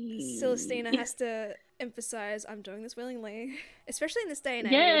Celestina has to emphasize, I'm doing this willingly, especially in this day and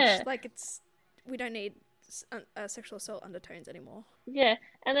age. We don't need sexual assault undertones anymore. Yeah,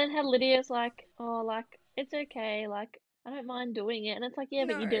 and then how Lydia's like, oh, like, it's okay, like, I don't mind doing it. And it's like, yeah,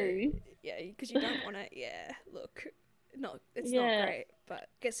 but No, you do. yeah, because you don't want to. Yeah, look, it's not Yeah. great, but I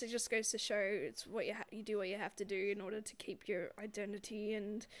guess it just goes to show it's what you do what you have to do in order to keep your identity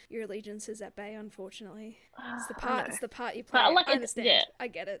and your allegiances at bay. Unfortunately, it's the I part. know. It's the part you play. But, like, I it's, understand. yeah, I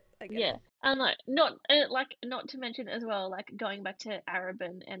get it. I get yeah. it. And, like, not to mention as well, like, going back to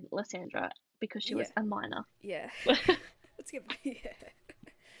Arabin and Lysandra, because she Yeah. was a minor. Yeah. Let's get. Yeah.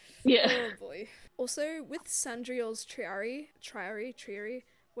 Yeah. Oh boy. Also, with Sandriel's Triari,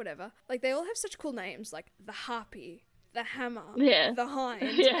 whatever. Like, they all have such cool names, like the Harpy, the Hammer, Yeah. the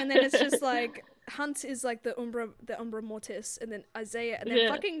Hind, Yeah. and then it's just like Hunt is like the Umbra Mortis, and then Isaiah, and then Yeah.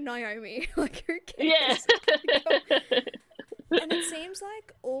 fucking Naomi. Like, who Yeah. cares? And it seems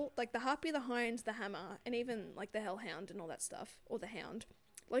like all, like, the Harpy, the Hind, the Hammer, and even like the Hellhound and all that stuff, or the Hound.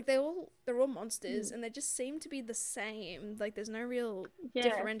 Like, they're all monsters, and they just seem to be the same. Like, there's no real Yeah.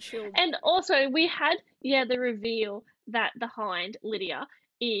 differential. And also, we had, the reveal that the Hind, Lydia,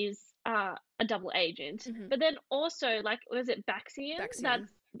 is a double agent. Mhm. But then also, like, was it Baxian? Baxian.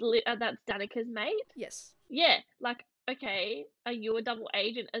 That's Danica's mate? Yes. Yeah, like, okay, are you a double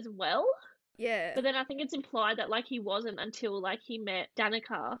agent as well? Yeah. But then I think it's implied that, like, he wasn't until, like, he met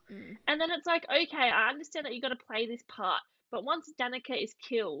Danica. Mm. And then it's like, okay, I understand that you got to play this part. But once Danica is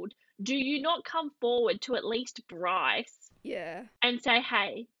killed, do you not come forward to at least Bryce Yeah. and say,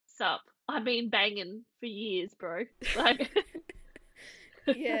 hey, sup, I've been banging for years, bro. Like,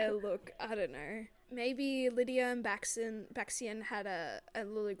 Yeah, look, I don't know. Maybe Lydia and Baxian had a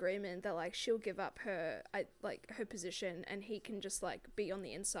little agreement that, like, she'll give up her position and he can just, like, be on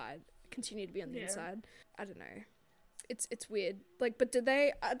the inside, continue to be on the inside. I don't know. It's weird. Like, but do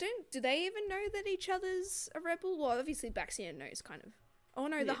they even know that each other's a rebel? Well, obviously Baxian knows, kind of. Oh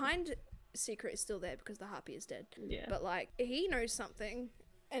no, the Hind secret is still there because the Harpy is dead. Yeah. But, like, he knows something,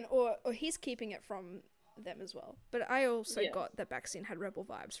 and or he's keeping it from them as well. But I also got that Baxian had rebel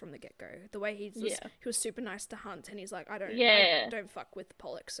vibes from the get-go. The way he was super nice to Hunt, and he's like, I don't fuck with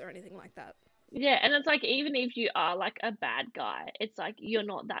Pollux or anything like that. Yeah, and it's like, even if you are, like, a bad guy, it's like, you're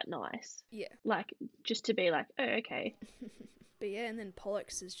not that nice. Yeah. Like, just to be like, oh, okay. But yeah, and then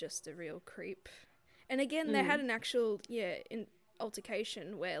Pollux is just a real creep. And again, they had an actual,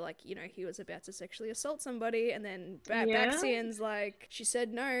 altercation where, like, you know, he was about to sexually assault somebody, and then Baxian's like, she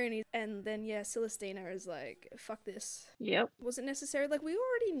said no, and then Celestina is like, fuck this. Yep. Wasn't necessary. Like, we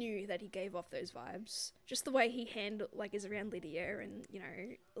already knew that he gave off those vibes. Just the way he is around Lydia, and, you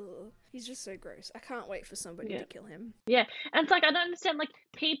know, he's just so gross. I can't wait for somebody to kill him. Yeah, and it's like, I don't understand, like,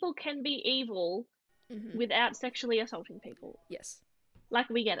 people can be evil without sexually assaulting people. Yes. Like,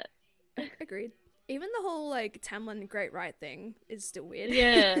 we get it. Agreed. Even the whole, like, Tamlin Great Right thing is still weird.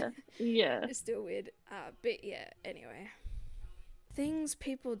 Yeah, yeah. It's still weird. But yeah, anyway. Things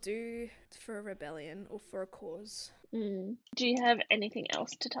people do for a rebellion or for a cause. Do you have anything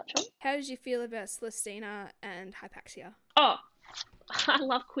else to touch on? How did you feel about Celestina and Hypaxia? Oh, I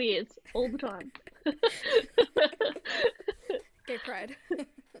love queers all the time. Gay pride.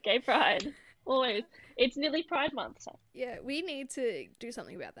 Gay pride. Always. It's nearly Pride Month, so. Yeah, we need to do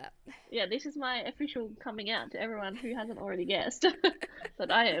something about that. Yeah, this is my official coming out to everyone who hasn't already guessed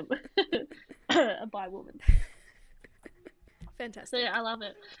that I am a bi woman. Fantastic. So yeah, I love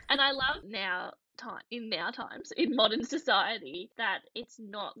it. And I love in times, in modern society, that it's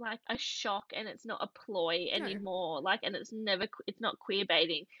not like a shock and it's not a ploy anymore. Like, and it's not queer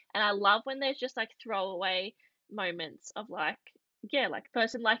baiting. And I love when there's just like throwaway moments of like, yeah, like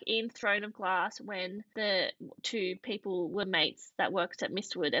person like in Throne of Glass when the two people were mates that worked at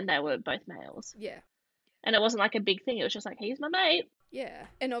Mistwood and they were both males. Yeah. And it wasn't like a big thing. It was just like, he's my mate. Yeah.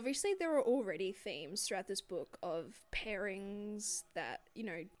 And obviously there are already themes throughout this book of pairings that, you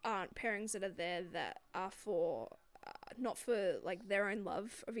know, aren't pairings that are there that are for, not for like their own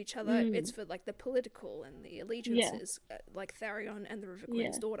love of each other. It's for like the political and the allegiances, like Tharion and the River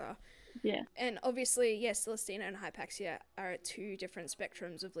Queen's daughter. Yeah. And obviously, yes, Celestina and Hypaxia are at two different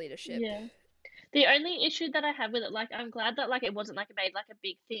spectrums of leadership. Yeah. The only issue that I have with it, like, I'm glad that, like, it wasn't, like, made, like, a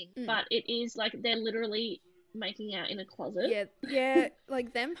big thing, but it is, like, they're literally making out in a closet. Yeah,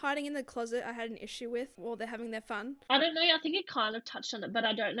 like, them hiding in the closet I had an issue with while they're having their fun. I don't know, I think it kind of touched on it, but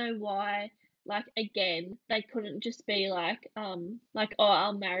I don't know why, like, again, they couldn't just be, like, oh,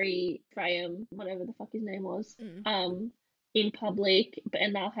 I'll marry Graham, whatever the fuck his name was, in public,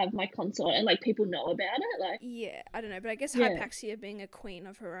 and they'll have my consort, and like people know about it. Like, yeah, I don't know, but I guess Hypaxia being a queen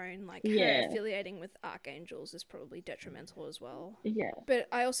of her own, like her affiliating with archangels is probably detrimental as well. Yeah, but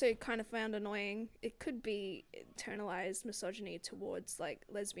I also kind of found annoying. It could be internalized misogyny towards like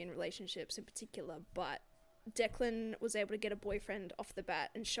lesbian relationships in particular, but Declan was able to get a boyfriend off the bat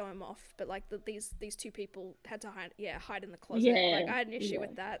and show him off, but like these two people had to hide in the closet. Yeah, like I had an issue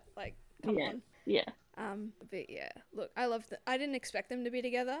with that. Like, come on. Yeah. But yeah, look, I love that. I didn't expect them to be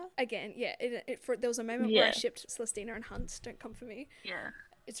together. Again, yeah, there was a moment where I shipped Celestina and Hunt. Don't come for me. Yeah.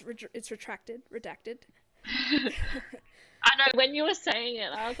 It's redacted. I know, when you were saying it,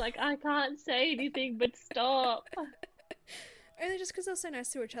 I was like, I can't say anything but stop. Only just because they were so nice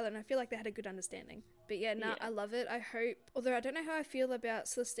to each other, and I feel like they had a good understanding. But yeah, I love it. I hope, although I don't know how I feel about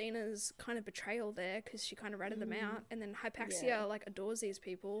Celestina's kind of betrayal there, because she kind of ratted them out, and then Hypaxia like adores these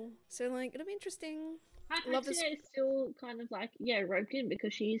people. So like, it'll be interesting. Hypaxia is still kind of like, roped in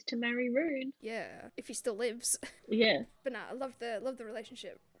because she is to marry Rune. Yeah, if he still lives. Yeah. But I love the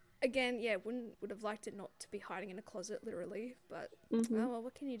relationship. Again, would have liked it not to be hiding in a closet, literally. But oh well,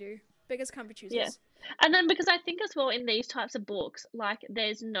 what can you do? Beggars can't be choosers. Yeah. And then because I think as well in these types of books, like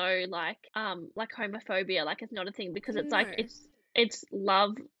there's no like homophobia, like it's not a thing, because it's like it's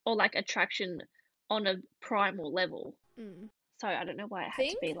love or like attraction on a primal level. So I don't know why it had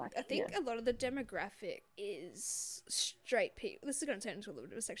to be like. I think a lot of the demographic is straight people. This is going to turn into a little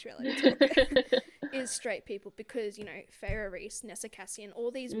bit of sexuality talk. Is straight people, because Feyre Reese, Nessa Cassian,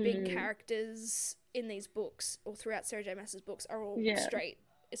 all these big characters in these books or throughout Sarah J. Maas's books are all straight,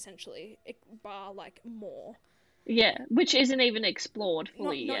 essentially, bar like more. Yeah, which isn't even explored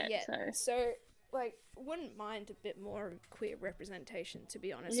fully not yet. So like, wouldn't mind a bit more queer representation, to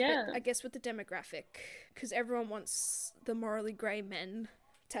be honest. Yeah. But I guess with the demographic, because everyone wants the morally grey men,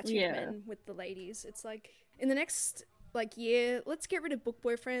 tattooed men with the ladies. It's like, in the next like year, let's get rid of book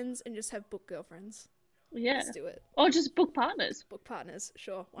boyfriends and just have book girlfriends. Yeah. Let's do it. Or just book partners. Book partners,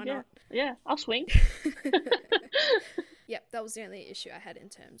 sure. Why not? Yeah, I'll swing. Yep, that was the only issue I had in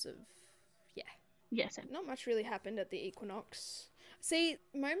terms of, Yeah, same. Not much really happened at the equinox. See,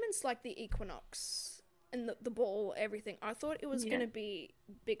 moments like the equinox and the ball, everything, I thought it was going to be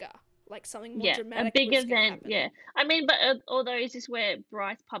bigger. Like something more dramatic. A big event, I mean, but although is this where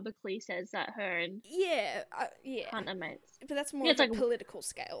Bryce publicly says that her and Hunt are mates? But that's more of a political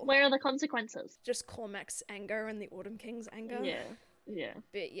scale. Where are the consequences? Just Cormac's anger and the Autumn King's anger. Yeah.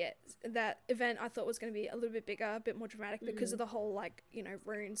 But yeah, that event I thought was going to be a little bit bigger, a bit more dramatic, because of the whole, like,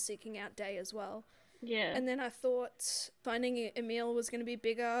 Rune seeking out Day as well. Yeah. And then I thought finding Emil was going to be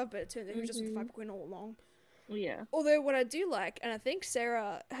bigger, but it turned out he was just with Viper Queen all along. Yeah. Although what I do like, and I think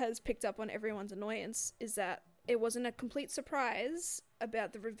Sarah has picked up on everyone's annoyance, is that it wasn't a complete surprise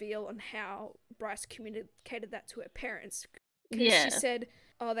about the reveal on how Bryce communicated that to her parents. Because she said,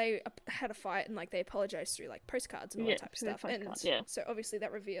 they had a fight and like they apologized through like postcards and all that type of stuff. And so obviously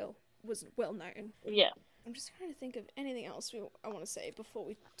that reveal was well known. Yeah. I'm just trying to think of anything else I want to say before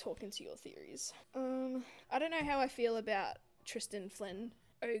we talk into your theories. I don't know how I feel about Tristan Flynn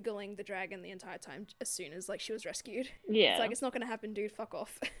ogling the dragon the entire time as soon as like she was rescued. Yeah. It's like, it's not going to happen, dude, fuck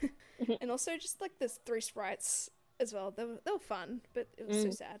off. And also just like there's 3 sprites as well. They were fun, but it was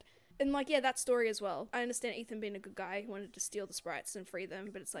so sad. And like, that story as well. I understand Ethan being a good guy who wanted to steal the sprites and free them,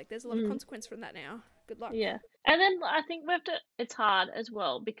 but it's like there's a lot of consequence from that now. Good luck. Yeah. And then I think it's hard as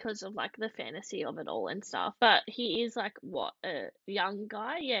well because of like the fantasy of it all and stuff. But he is like, a young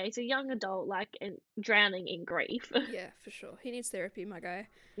guy? Yeah, he's a young adult, like, and drowning in grief. Yeah, for sure. He needs therapy, my guy.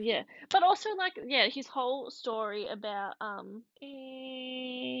 Yeah. But also like, his whole story about,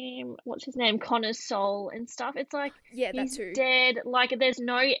 what's his name? Connor's soul and stuff. It's like, he's dead. Like, there's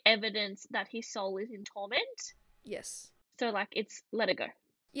no evidence that his soul is in torment. Yes. So like, it's let it go.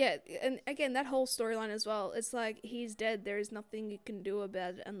 Yeah, and again, that whole storyline as well, it's like, he's dead, there is nothing you can do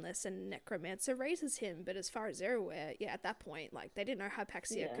about it unless a necromancer raises him, but as far as they're aware, at that point, like, they didn't know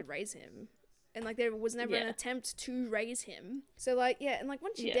Hypaxia could raise him, and, like, there was never an attempt to raise him, so, like, and, like,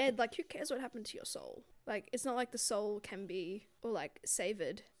 once you're dead, like, who cares what happened to your soul? Like, it's not like the soul can be, or, like,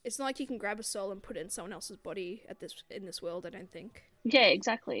 savored. It's not like you can grab a soul and put it in someone else's body in this world, I don't think. Yeah,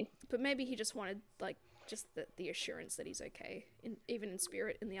 exactly. But maybe he just wanted, like, just the assurance that he's okay, even in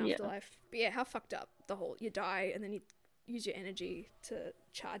spirit in the afterlife. But how fucked up the whole, you die and then you use your energy to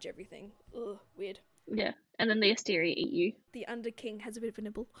charge everything. Ugh, weird. Yeah, and then the Asteri eat you. The Under King has a bit of a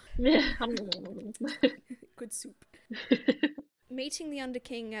nibble. Yeah. Good soup. Meeting the Under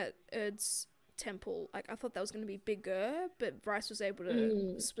King at Erd's temple, like, I thought that was going to be bigger, but Bryce was able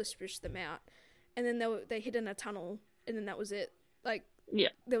to splish them out. And then they hid in a tunnel, and then that was it. Like,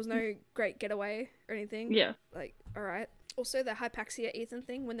 there was no great getaway or anything. Yeah. Like, alright. Also, the Hypaxia Ethan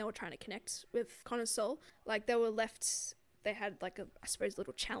thing, when they were trying to connect with Connor's soul, like, they were left, they had, like, I suppose,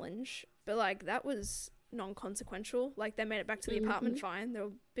 little challenge, but, like, that was non-consequential. Like, they made it back to the apartment fine. They were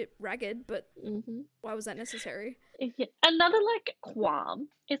a bit ragged, but why was that necessary? Yeah. Another, like, qualm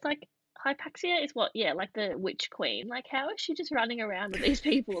is, like, Hypaxia is what? Yeah, like the witch queen. Like, how is she just running around with these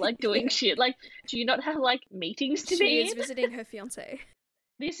people, like, doing shit? Like, do you not have, like, meetings to She be is in? visiting her fiance.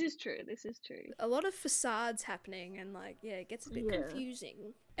 This is true. This is true. A lot of facades happening, and like, yeah, it gets a bit Yeah.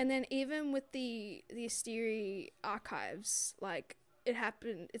 confusing. And then even with the Asteri archives, like, it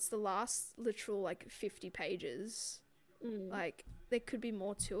happened. It's the last literal like 50 pages. Like, there could be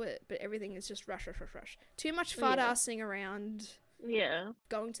more to it, but everything is just rush. Too much fart-assing around. Yeah.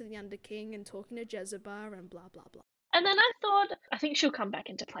 Going to the Underking and talking to Jezebel and blah blah blah. And then I think she'll come back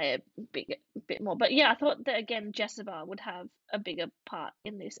into play a bit more. But yeah, I thought that again, Jezebel would have a bigger part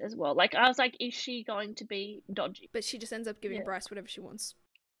in this as well. Like, I was like, is she going to be dodgy? But she just ends up giving Bryce whatever she wants.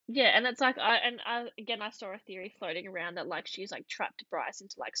 Yeah, and it's like, I saw a theory floating around that, like, she's like trapped Bryce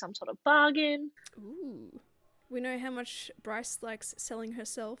into like some sort of bargain. Ooh. We know how much Bryce likes selling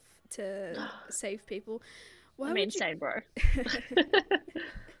herself to save people. Same, bro.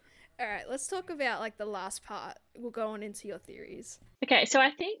 All right, let's talk about like the last part. We'll go on into your theories. Okay, so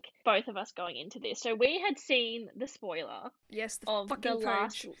I think both of us going into this. So we had seen the spoiler. Yes, of fucking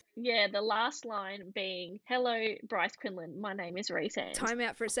the last line being, "Hello, Bryce Quinlan. My name is Reese." Time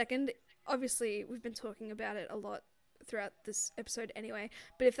out for a second. Obviously, we've been talking about it a lot throughout this episode anyway.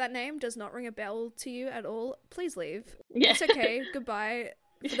 But if that name does not ring a bell to you at all, please leave. Yeah. It's okay. Goodbye.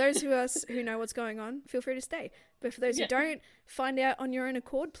 For those who know what's going on, feel free to stay. But for those who don't, find out on your own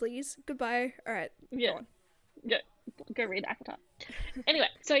accord, please. Goodbye. All right. Yeah. Go on. Yeah. Go read Athalar. Anyway,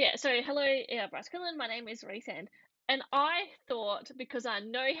 so hello, Bryce Quinlan. My name is Reese, and I thought, because I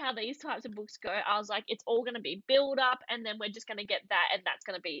know how these types of books go, I was like, it's all going to be build up, and then we're just going to get that, and that's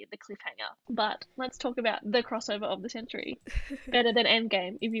going to be the cliffhanger. But let's talk about the crossover of the century. Better than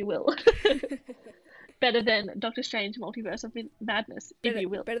Endgame, if you will. Better than Doctor Strange Multiverse of Madness, if you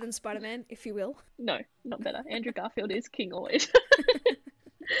will. Better than Spider-Man, if you will. No, not better. Andrew Garfield is king always.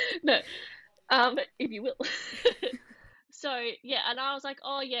 No, if you will. So, yeah, and I was like,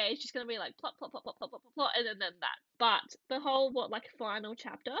 oh, yeah, it's just going to be like plot, and then that. But the whole, final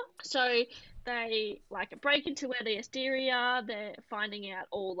chapter, so they, break into where the Asteri are, they're finding out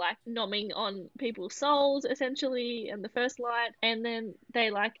all, nomming on people's souls, essentially, and the first light, and then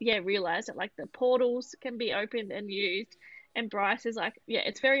they, realise that, the portals can be opened and used, and Bryce is like, yeah,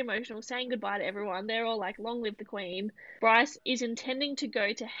 it's very emotional, saying goodbye to everyone. They're all like, long live the Queen. Bryce is intending to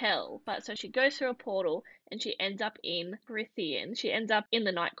go to hell, but so she goes through a portal and she ends up in Prythian. She ends up in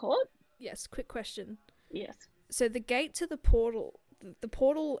the Night Court. Yes, quick question. Yes. So the gate to the portal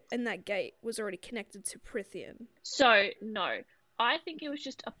in that gate was already connected to Prythian. So, no. I think it was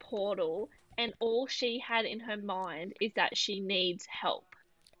just a portal, and all she had in her mind is that she needs help.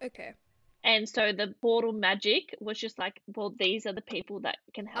 Okay. And so the portal magic was just like, well, these are the people that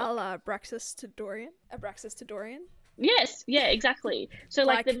can help. Abraxas to Dorian. Yes, yeah, exactly. So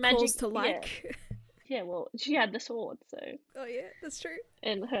the magic calls to like. Yeah. Yeah, well, she had the sword, so. Oh yeah, that's true.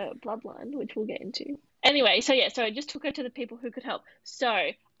 And her bloodline, which we'll get into. Anyway, so it just took her to the people who could help. So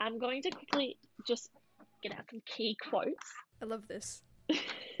I'm going to quickly just get out some key quotes. I love this.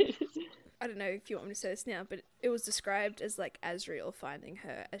 I don't know if you want me to say this now, but it was described as Azrael finding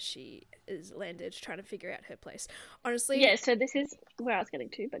her as she is landed, trying to figure out her place. Honestly, yeah. So this is where I was getting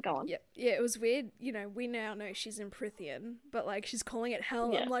to, but go on. Yeah. It was weird. You know, we now know she's in Prythian, but she's calling it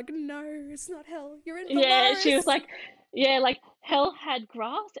hell. Yeah. I'm like, no, it's not hell. You're in Valaris. Yeah, she was like, yeah, hell had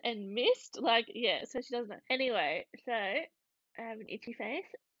grass and mist. So she doesn't know. Anyway, so I have an itchy face.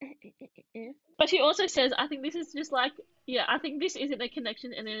 But she also says, I think this is just I think this isn't a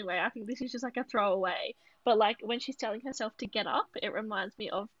connection in any way. I think this is just a throwaway. But when she's telling herself to get up, it reminds me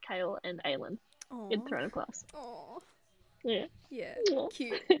of Kale and Aelin in Throne of Glass. Aww. Yeah. Yeah.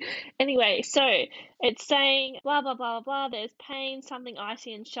 Cute. Anyway, so it's saying blah blah blah blah. There's pain, something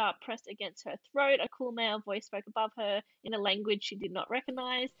icy and sharp pressed against her throat. A cool male voice spoke above her in a language she did not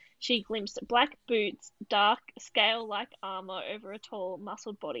recognize. She glimpsed black boots, dark scale-like armor over a tall,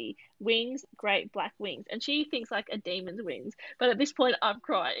 muscled body, wings, great black wings, and she thinks a demon's wings. But at this point, I'm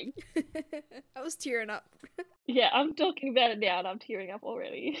crying. I was tearing up. Yeah, I'm talking about it now, and I'm tearing up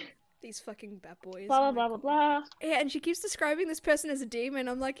already. These fucking bat boys. Blah, blah, blah, blah. Yeah, and she keeps describing this person as a demon.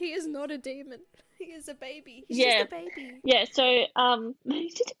 I'm like, he is not a demon. He is a baby. He's just a baby. Yeah, so,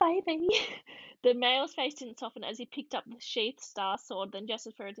 he's just a baby. The male's face didn't soften as he picked up the sheathed star sword, then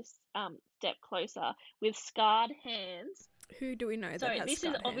gestured for her to step closer with scarred hands. Who do we know that has this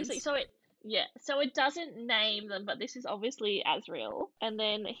scarred is obviously, hands? So it doesn't name them, but this is obviously Azrael. And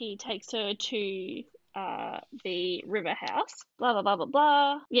then he takes her to the river house, blah blah blah blah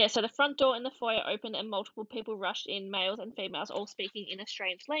blah. Yeah, so the front door in the foyer opened and multiple people rushed in, males and females, all speaking in a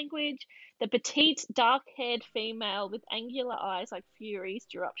strange language. The petite dark-haired female with angular eyes like furies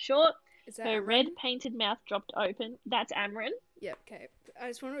drew up short. Is that Her Amren? red painted mouth dropped open. That's Amren. Yeah, okay. I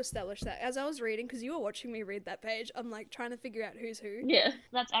just want to establish that. As I was reading, because you were watching me read that page, I'm like trying to figure out who's who. Yeah,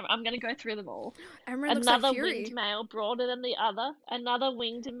 that's Amren. I'm going to go through them all. Amren looks like Another Fury. winged male, broader than the other. Another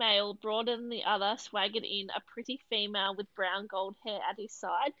winged male, broader than the other, swaggered in, a pretty female with brown gold hair at his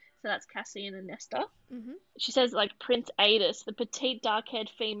side. So that's Cassian and Nesta. Mm-hmm. She says, like, Prince Adis. The petite, dark-haired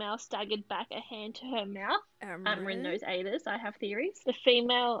female staggered back, a hand to her mouth. Amren knows Adis. I have theories. The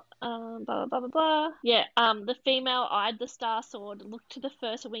female, blah, blah, blah, blah, blah. Yeah, the female eyed the star sword, looked to the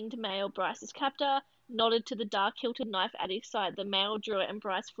first winged male, Bryce's captor, nodded to the dark-hilted knife at his side. The male drew it and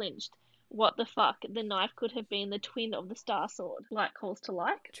Bryce flinched. What the fuck? The knife could have been the twin of the star sword. Like calls to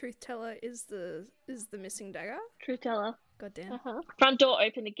like. Truth teller is the missing dagger. Truth teller. Goddamn. Front door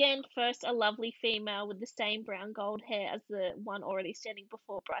opened again. First, a lovely female with the same brown gold hair as the one already standing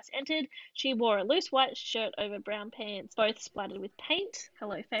before Bryce entered. She wore a loose white shirt over brown pants, both splattered with paint.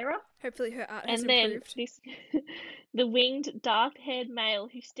 Hello, Feyre. Hopefully her art has And then improved. the winged, dark-haired male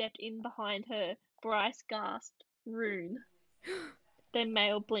who stepped in behind her. Bryce gasped, Rune. The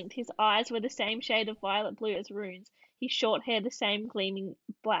male blinked. His eyes were the same shade of violet blue as Rune's. His short hair the same gleaming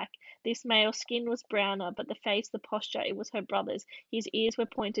black. This male's skin was browner, but the face, the posture, it was her brother's. His ears were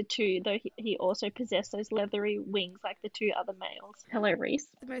pointed too, though he also possessed those leathery wings like the two other males. Hello, Reese.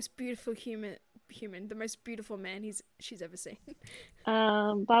 The most beautiful human, the most beautiful man she's ever seen.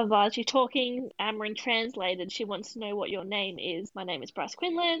 Blah, blah, blah. She's talking. Amren translated. She wants to know what your name is. My name is Bryce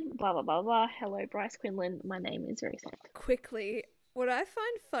Quinlan. Blah, blah, blah, blah. Hello, Bryce Quinlan. My name is Reese. Quickly, what I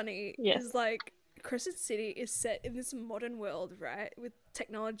find funny Yes. is like Crescent City is set in this modern world, right? With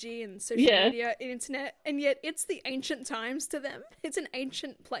technology and social media and internet, and yet it's the ancient times to them. It's an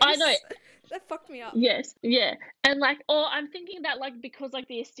ancient place. I know. That fucked me up. Yes, yeah. And like, or I'm thinking that like because like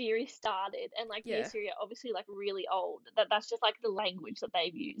the Asteri started and like the Asteri are obviously like really old, that's just like the language that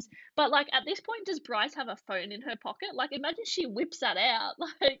they've used. But like at this point, does Bryce have a phone in her pocket? Like imagine she whips that out.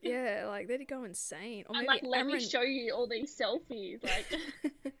 Like yeah, like they'd go insane. Or and maybe like let me show you all these selfies. Like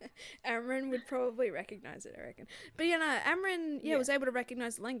Amren would probably recognize it, I reckon. But Amren was able to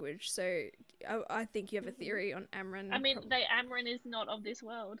recognize the language, so I think you have a theory on Amren. I mean, Amren is not of this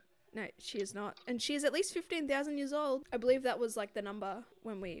world. No, she is not. And she is at least 15,000 years old. I believe that was like the number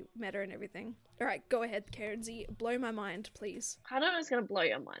when we met her and everything. All right, go ahead, Karen Z. Blow my mind, please. I don't know if it's going to blow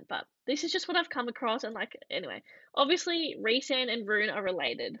your mind, but this is just what I've come across. And like, anyway, obviously, Rhysand and Rune are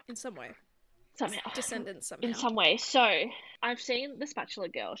related. In some way. Somehow. Descendants somehow. In some way. So, I've seen the Spatula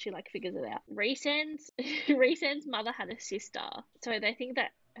Girl. She like figures it out. Rhysand's mother had a sister. So they think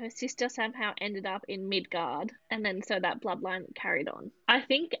that her sister somehow ended up in Midgard, and then so that bloodline carried on. I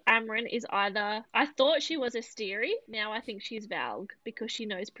think Amren is either... I thought she was Asteri, now I think she's Valg, because she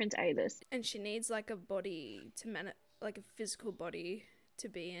knows Prince Aedis. And she needs like a body to like a physical body to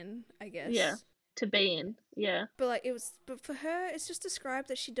be in, I guess. Yeah, to be in, yeah. But for her, it's just described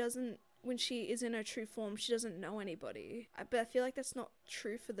that she doesn't... When she is in her true form, she doesn't know anybody. But I feel like that's not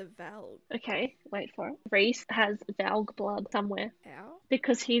true for the Valg. Okay, wait for it. Rhys has Valg blood somewhere. How?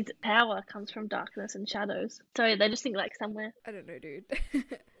 Because his power comes from darkness and shadows. So they just think like somewhere. I don't know, dude.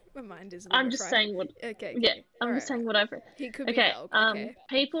 My mind is. I'm just saying what. Okay. Yeah, I'm just saying what I've read. He could be Valg. Okay.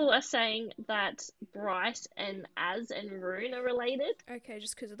 People are saying that Bryce and Az and Rune are related. Okay,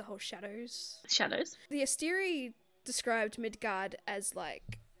 just because of the whole shadows. Shadows. The Asteri described Midgard as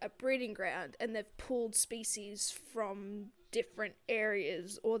like a breeding ground, and they've pulled species from different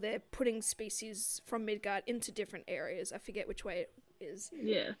areas, or they're putting species from Midgard into different areas. I forget which way it is.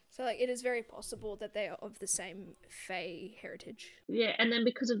 Yeah. So like it is very possible that they are of the same Fae heritage. Yeah, and then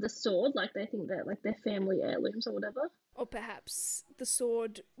because of the sword, like they think that like their family heirlooms or whatever. Or perhaps the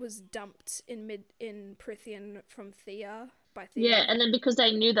sword was dumped in Prithian from Thea. By Thea. Yeah, and then because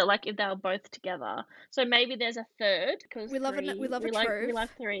they knew that like if they were both together, so maybe there's a third because we love a trove. We love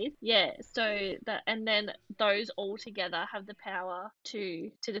three. Yeah, so that and then those all together have the power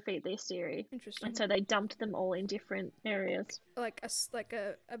to defeat the Asteri. Interesting. And so they dumped them all in different areas. Like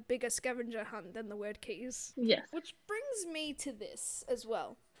a bigger scavenger hunt than the word keys. Yes. Which brings me to this as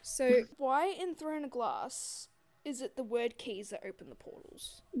well. So why in Throne of Glass is it the word keys that open the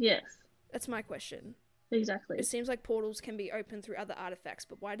portals? Yes. That's my question. Exactly. It seems like portals can be opened through other artifacts,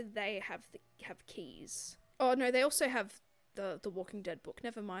 but why did they have keys? Oh no, they also have the Walking Dead book.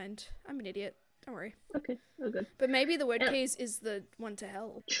 Never mind. I'm an idiot. Don't worry. Okay, all good. But maybe the word keys is the one to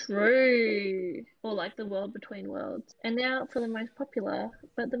hell. True. Or like the world between worlds. And now for the most popular,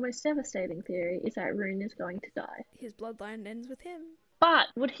 but the most devastating theory is that Rune is going to die. His bloodline ends with him. But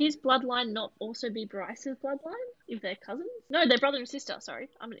would his bloodline not also be Bryce's bloodline if they're cousins? No, they're brother and sister. Sorry,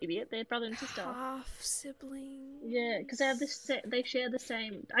 I'm an idiot. They're brother and sister. Half siblings. Yeah, because they have this. They share the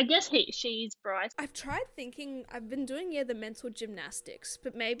same. I guess she's Bryce. I've tried thinking. I've been doing the mental gymnastics,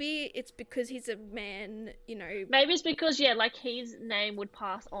 but maybe it's because he's a man. You know. Maybe it's because like his name would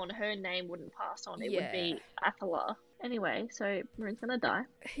pass on, her name wouldn't pass on. It would be Athalar. Anyway, so Maroon's gonna die.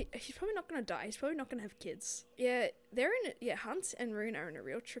 He's probably not gonna die. He's probably not gonna have kids. Yeah, Hunt and Maroon are in a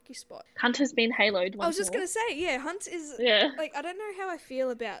real tricky spot. Hunt has been haloed once I was just more. gonna say, Hunt is. Yeah. Like, I don't know how I feel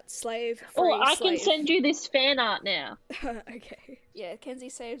about slave. I slave. can send you this fan art now. Okay. Yeah, Kenzie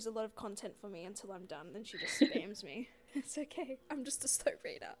saves a lot of content for me until I'm done, then she just spams me. It's okay. I'm just a slow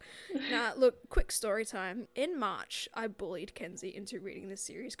reader. Nah, look, quick story time. In March, I bullied Kenzie into reading this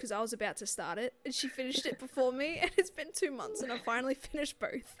series because I was about to start it, and she finished it before me, and it's been 2 months, and I finally finished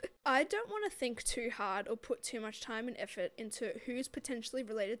both. I don't want to think too hard or put too much time and effort into who's potentially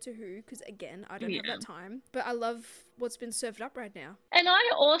related to who, because again, I don't have that time. But I love what's been served up right now. And I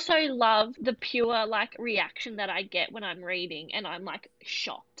also love the pure, reaction that I get when I'm reading, and I'm,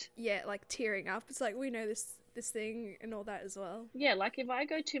 shocked. Yeah, tearing up. It's like, we know this thing and all that as well. Yeah, if I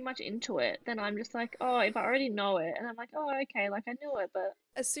go too much into it, then I'm just like, oh, if I already know it, and I'm like, oh, okay, I knew it, but...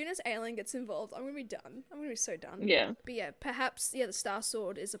 As soon as Aelin gets involved, I'm gonna be done. I'm gonna be so done. Yeah. But yeah, perhaps, the Star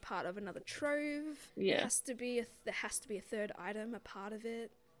Sword is a part of another trove. Yeah. There has to be a third item, a part of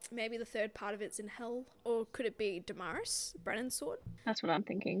it. Maybe the third part of it's in hell. Or could it be Damaris, Brennan's sword? That's what I'm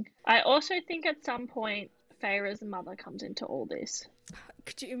thinking. I also think at some point, Feyre's mother comes into all this.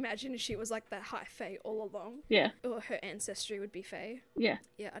 Could you imagine if she was the High Fae all along? Yeah. Or her ancestry would be Fae? Yeah.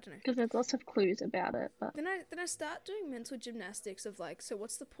 Yeah, I don't know. Because there's lots of clues about it. But Then I start doing mental gymnastics of so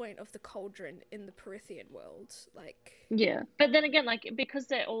what's the point of the cauldron in the Prythian world? Yeah. But then again, because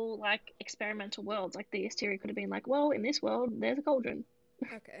they're all experimental worlds, the Asteri could have been well, in this world, there's a cauldron.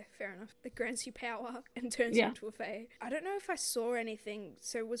 Okay, fair enough. It grants you power and turns you into a fae. I don't know if I saw anything.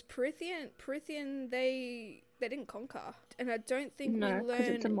 So was Prythian they didn't conquer. And I don't think we learned... No, because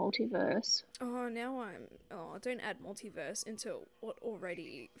it's a multiverse. Oh, don't add multiverse into what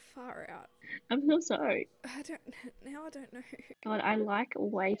already far out. I'm so sorry. I don't know. God, I like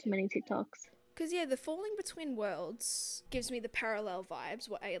way too many TikToks. Because, the falling between worlds gives me the parallel vibes,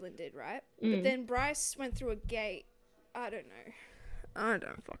 what Aelin did, right? But then Bryce went through a gate. I don't know. I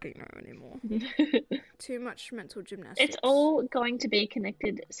don't fucking know anymore. Too much mental gymnastics. It's all going to be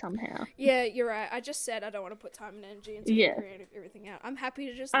connected somehow. Yeah, you're right. I just said I don't want to put time and energy into figuring everything out. I'm happy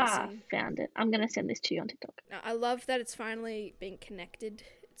to just listen. Found it. I'm going to send this to you on TikTok. I love that it's finally being connected.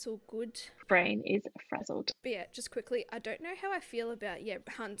 It's all good. Brain is frazzled. But yeah, just quickly, I don't know how I feel about,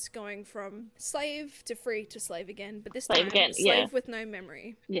 Hunt going from slave to free to slave again, but this time slave with no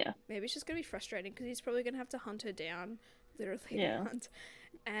memory. Yeah. Maybe it's just going to be frustrating because he's probably going to have to hunt her down. Literally Hunt,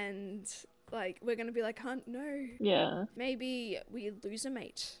 and we're gonna be Hunt, no. Yeah. Maybe we lose a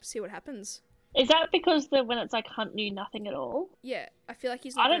mate. See what happens. Is that because when it's Hunt knew nothing at all? Yeah, I feel like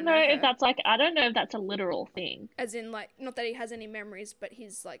he's not. I don't know if that's I don't know if that's a literal thing. As in not that he has any memories, but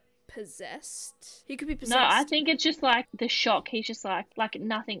he's possessed. He could be possessed. No, I think it's just the shock. He's just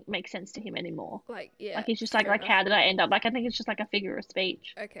nothing makes sense to him anymore. He's just how did I end up? I think it's just a figure of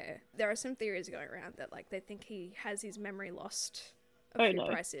speech. Okay, there are some theories going around that they think he has his memory lost.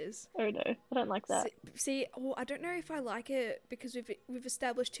 Bryce is. Oh no, I don't like that. See, I don't know if I like it because we've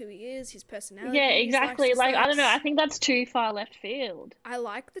established who he is, his personality. Yeah, exactly. I don't know. I think that's too far left field. I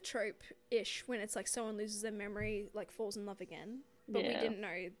like the trope-ish when it's someone loses their memory, falls in love again. But we didn't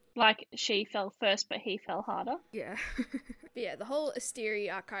know. She fell first, but he fell harder. Yeah. But yeah, the whole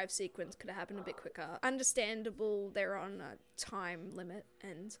Asteri archive sequence could have happened a bit quicker. Understandable, they're on a time limit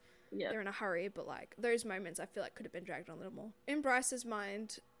and they're in a hurry, but those moments I feel could have been dragged on a little more. In Bryce's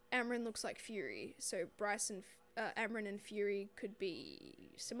mind, Amren looks like Fury, so Bryce and Amren and Fury could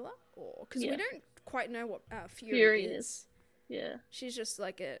be similar, or because we don't quite know what Fury is. Yeah. She's just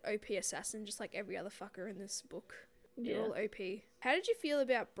an OP assassin, just like every other fucker in this book. Yeah. They're all OP. How did you feel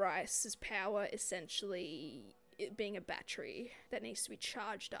about Bryce's power essentially it being a battery that needs to be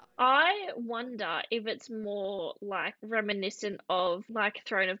charged up? I wonder if it's more reminiscent of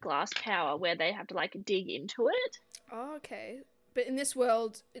Throne of Glass power, where they have to dig into it. Oh, okay. But in this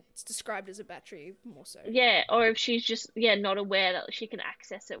world, it's described as a battery more so. Yeah, or if she's just, not aware that she can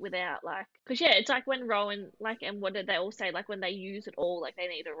access it without, Because, it's when Rowan, and what did they all say? When they use it all, they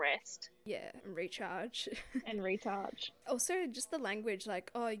need a rest. Yeah, and recharge. And recharge. Also, just the language,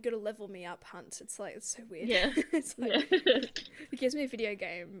 oh, you gotta level me up, Hunt. It's it's so weird. Yeah. It's it gives me video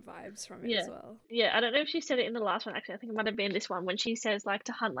game vibes from it as well. Yeah, I don't know if she said it in the last one, actually. I think it might have been this one, when she says,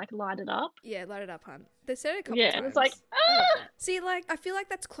 to Hunt, light it up. Yeah, light it up, Hunt. They said it a couple Yeah, times. it's like, I love that. See, like, I feel like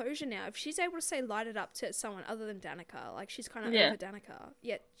that's closure now. If she's able to say light it up to someone other than Danica, like, she's kind of over Danica.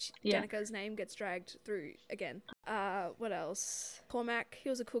 Yet Danica's name gets dragged through again. What else? Cormac, he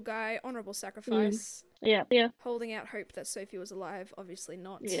was a cool guy. Honorable sacrifice. Yeah. Holding out hope that Sophie was alive. Obviously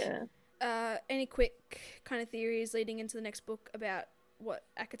not. Yeah. Any quick kind of theories leading into the next book about what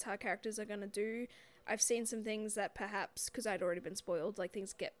Akatar characters are going to do? I've seen some things that perhaps, because I'd already been spoiled, like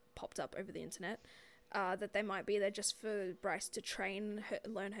things get popped up over the internet, that they might be there just for Bryce to train her,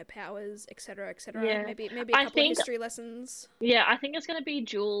 learn her powers, etc., etc. Yeah. Maybe a couple of history lessons. Yeah, I think it's going to be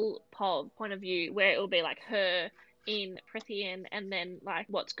dual point of view, where it will be like her in Prithian and then like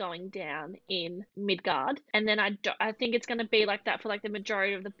what's going down in Midgard, and then I think it's going to be like that for like the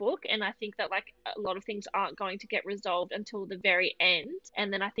majority of the book, and I think that like a lot of things aren't going to get resolved until the very end,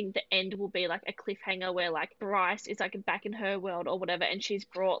 and then I think the end will be like a cliffhanger where like Bryce is like back in her world or whatever, and she's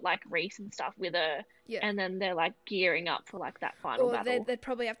brought like Reese and stuff with her. Yeah. And then they're like gearing up for like that final battle. They'd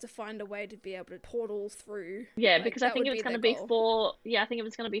probably have to find a way to be able to portal through. Yeah, like, because I think it's going to be 4. Yeah, I think it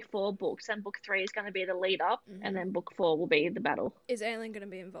was going to be 4 books, and book 3 is going to be the lead up, and then book 4 will be the battle. Is Aelin going to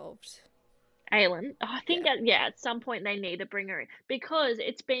be involved? Aelin. Oh, I think at some point they need to bring her in, because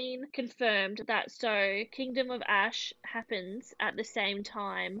it's been confirmed that Kingdom of Ash happens at the same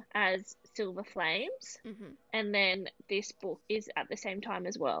time as Silver Flames, and then this book is at the same time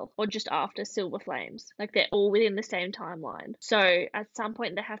as well, or just after Silver Flames. Like they're all within the same timeline. So at some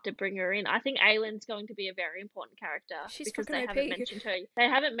point they have to bring her in. I think Aelin's going to be a very important character. She's because they haven't mentioned her. They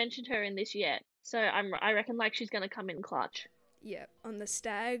haven't mentioned her in this yet. So I reckon like she's going to come in clutch. Yeah, on the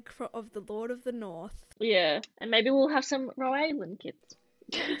stag of the Lord of the North. Yeah, and maybe we'll have some Roaelin kids.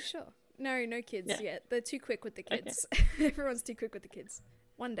 Sure. No kids yet. They're too quick with the kids. Okay. Everyone's too quick with the kids.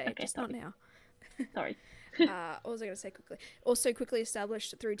 One day, just not now. Sorry. What was I going to say quickly? Also quickly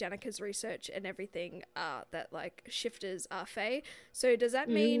established through Danica's research and everything that like shifters are Fae. So does that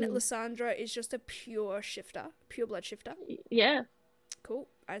mean Lysandra is just a pure shifter? Pure blood shifter? Yeah. Cool.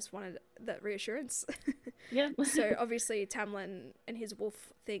 I just wanted that reassurance. Yeah. So obviously Tamlin and his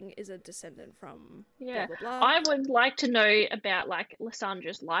wolf thing is a descendant from blah, blah, blah. I would like to know about like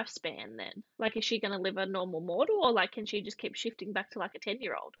Lysandra's lifespan then. Like, is she going to live a normal mortal, or like can she just keep shifting back to like a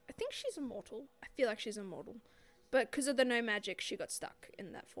 10-year-old? I think she's immortal. I feel like she's immortal. But because of the no magic, she got stuck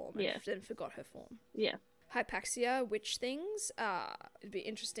in that form and then forgot her form. Yeah. Hypaxia, witch things. It'd be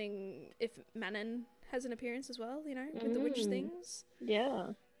interesting if Manon has an appearance as well, you know, with the witch things. Yeah.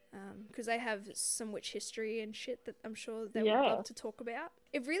 Because they have some witch history and shit that I'm sure they would love to talk about.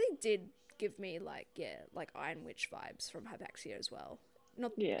 It really did give me like Iron Witch vibes from Hypaxia as well.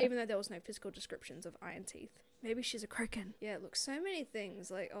 Even though there was no physical descriptions of iron teeth. Maybe she's a Kraken. Yeah, look, so many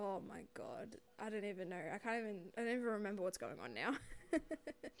things. Like, oh my god, I don't even know. I don't even remember what's going on now.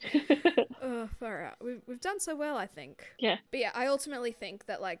 Oh, far out. We've done so well, I think. Yeah. But yeah, I ultimately think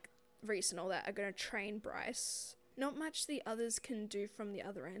that like Reese and all that are going to train Bryce. Not much the others can do from the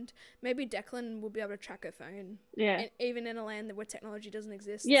other end. Maybe Declan will be able to track her phone. Yeah. Even in a land where technology doesn't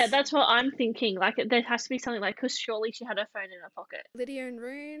exist. Yeah, that's what I'm thinking. Like, there has to be something like, because surely she had her phone in her pocket. Lydia and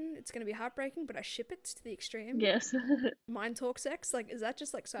Rune, it's going to be heartbreaking, but I ship it to the extreme. Yes. Mind talk sex? Like, is that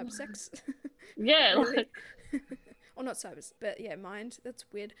just like cyber sex? Yeah. Really? Or not cybers, but yeah, mind. That's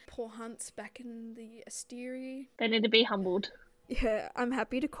weird. Poor Hunt's back in the Asteri. They need to be humbled. Yeah, I'm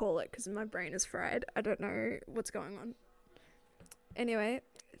happy to call it because my brain is fried. I don't know what's going on. Anyway,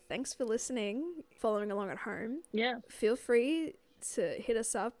 thanks for listening, following along at home. Yeah. Feel free to hit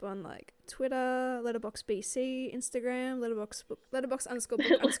us up on like Twitter, Letterboxd BC, Instagram,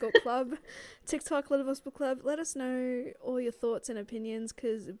 Letterboxd_book_club, TikTok, Letterboxd Book Club. Let us know all your thoughts and opinions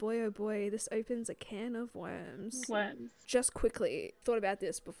because boy oh boy, this opens a can of worms. Just quickly, thought about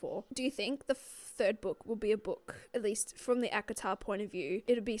this before. Do you think the third book will be a book, at least from the Akatar point of view,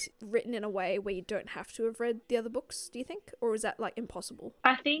 it'll be written in a way where you don't have to have read the other books, do you think? Or is that like impossible?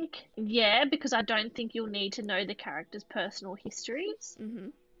 I think, yeah, because I don't think you'll need to know the characters' personal histories. Mm-hmm.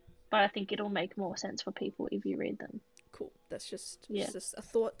 But I think it'll make more sense for people if you read them. Cool. That's just a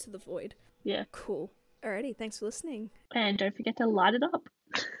thought to the void. Yeah. Cool. Alrighty, thanks for listening. And don't forget to light it up.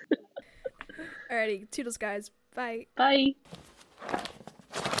 Alrighty, toodles guys. Bye. Bye.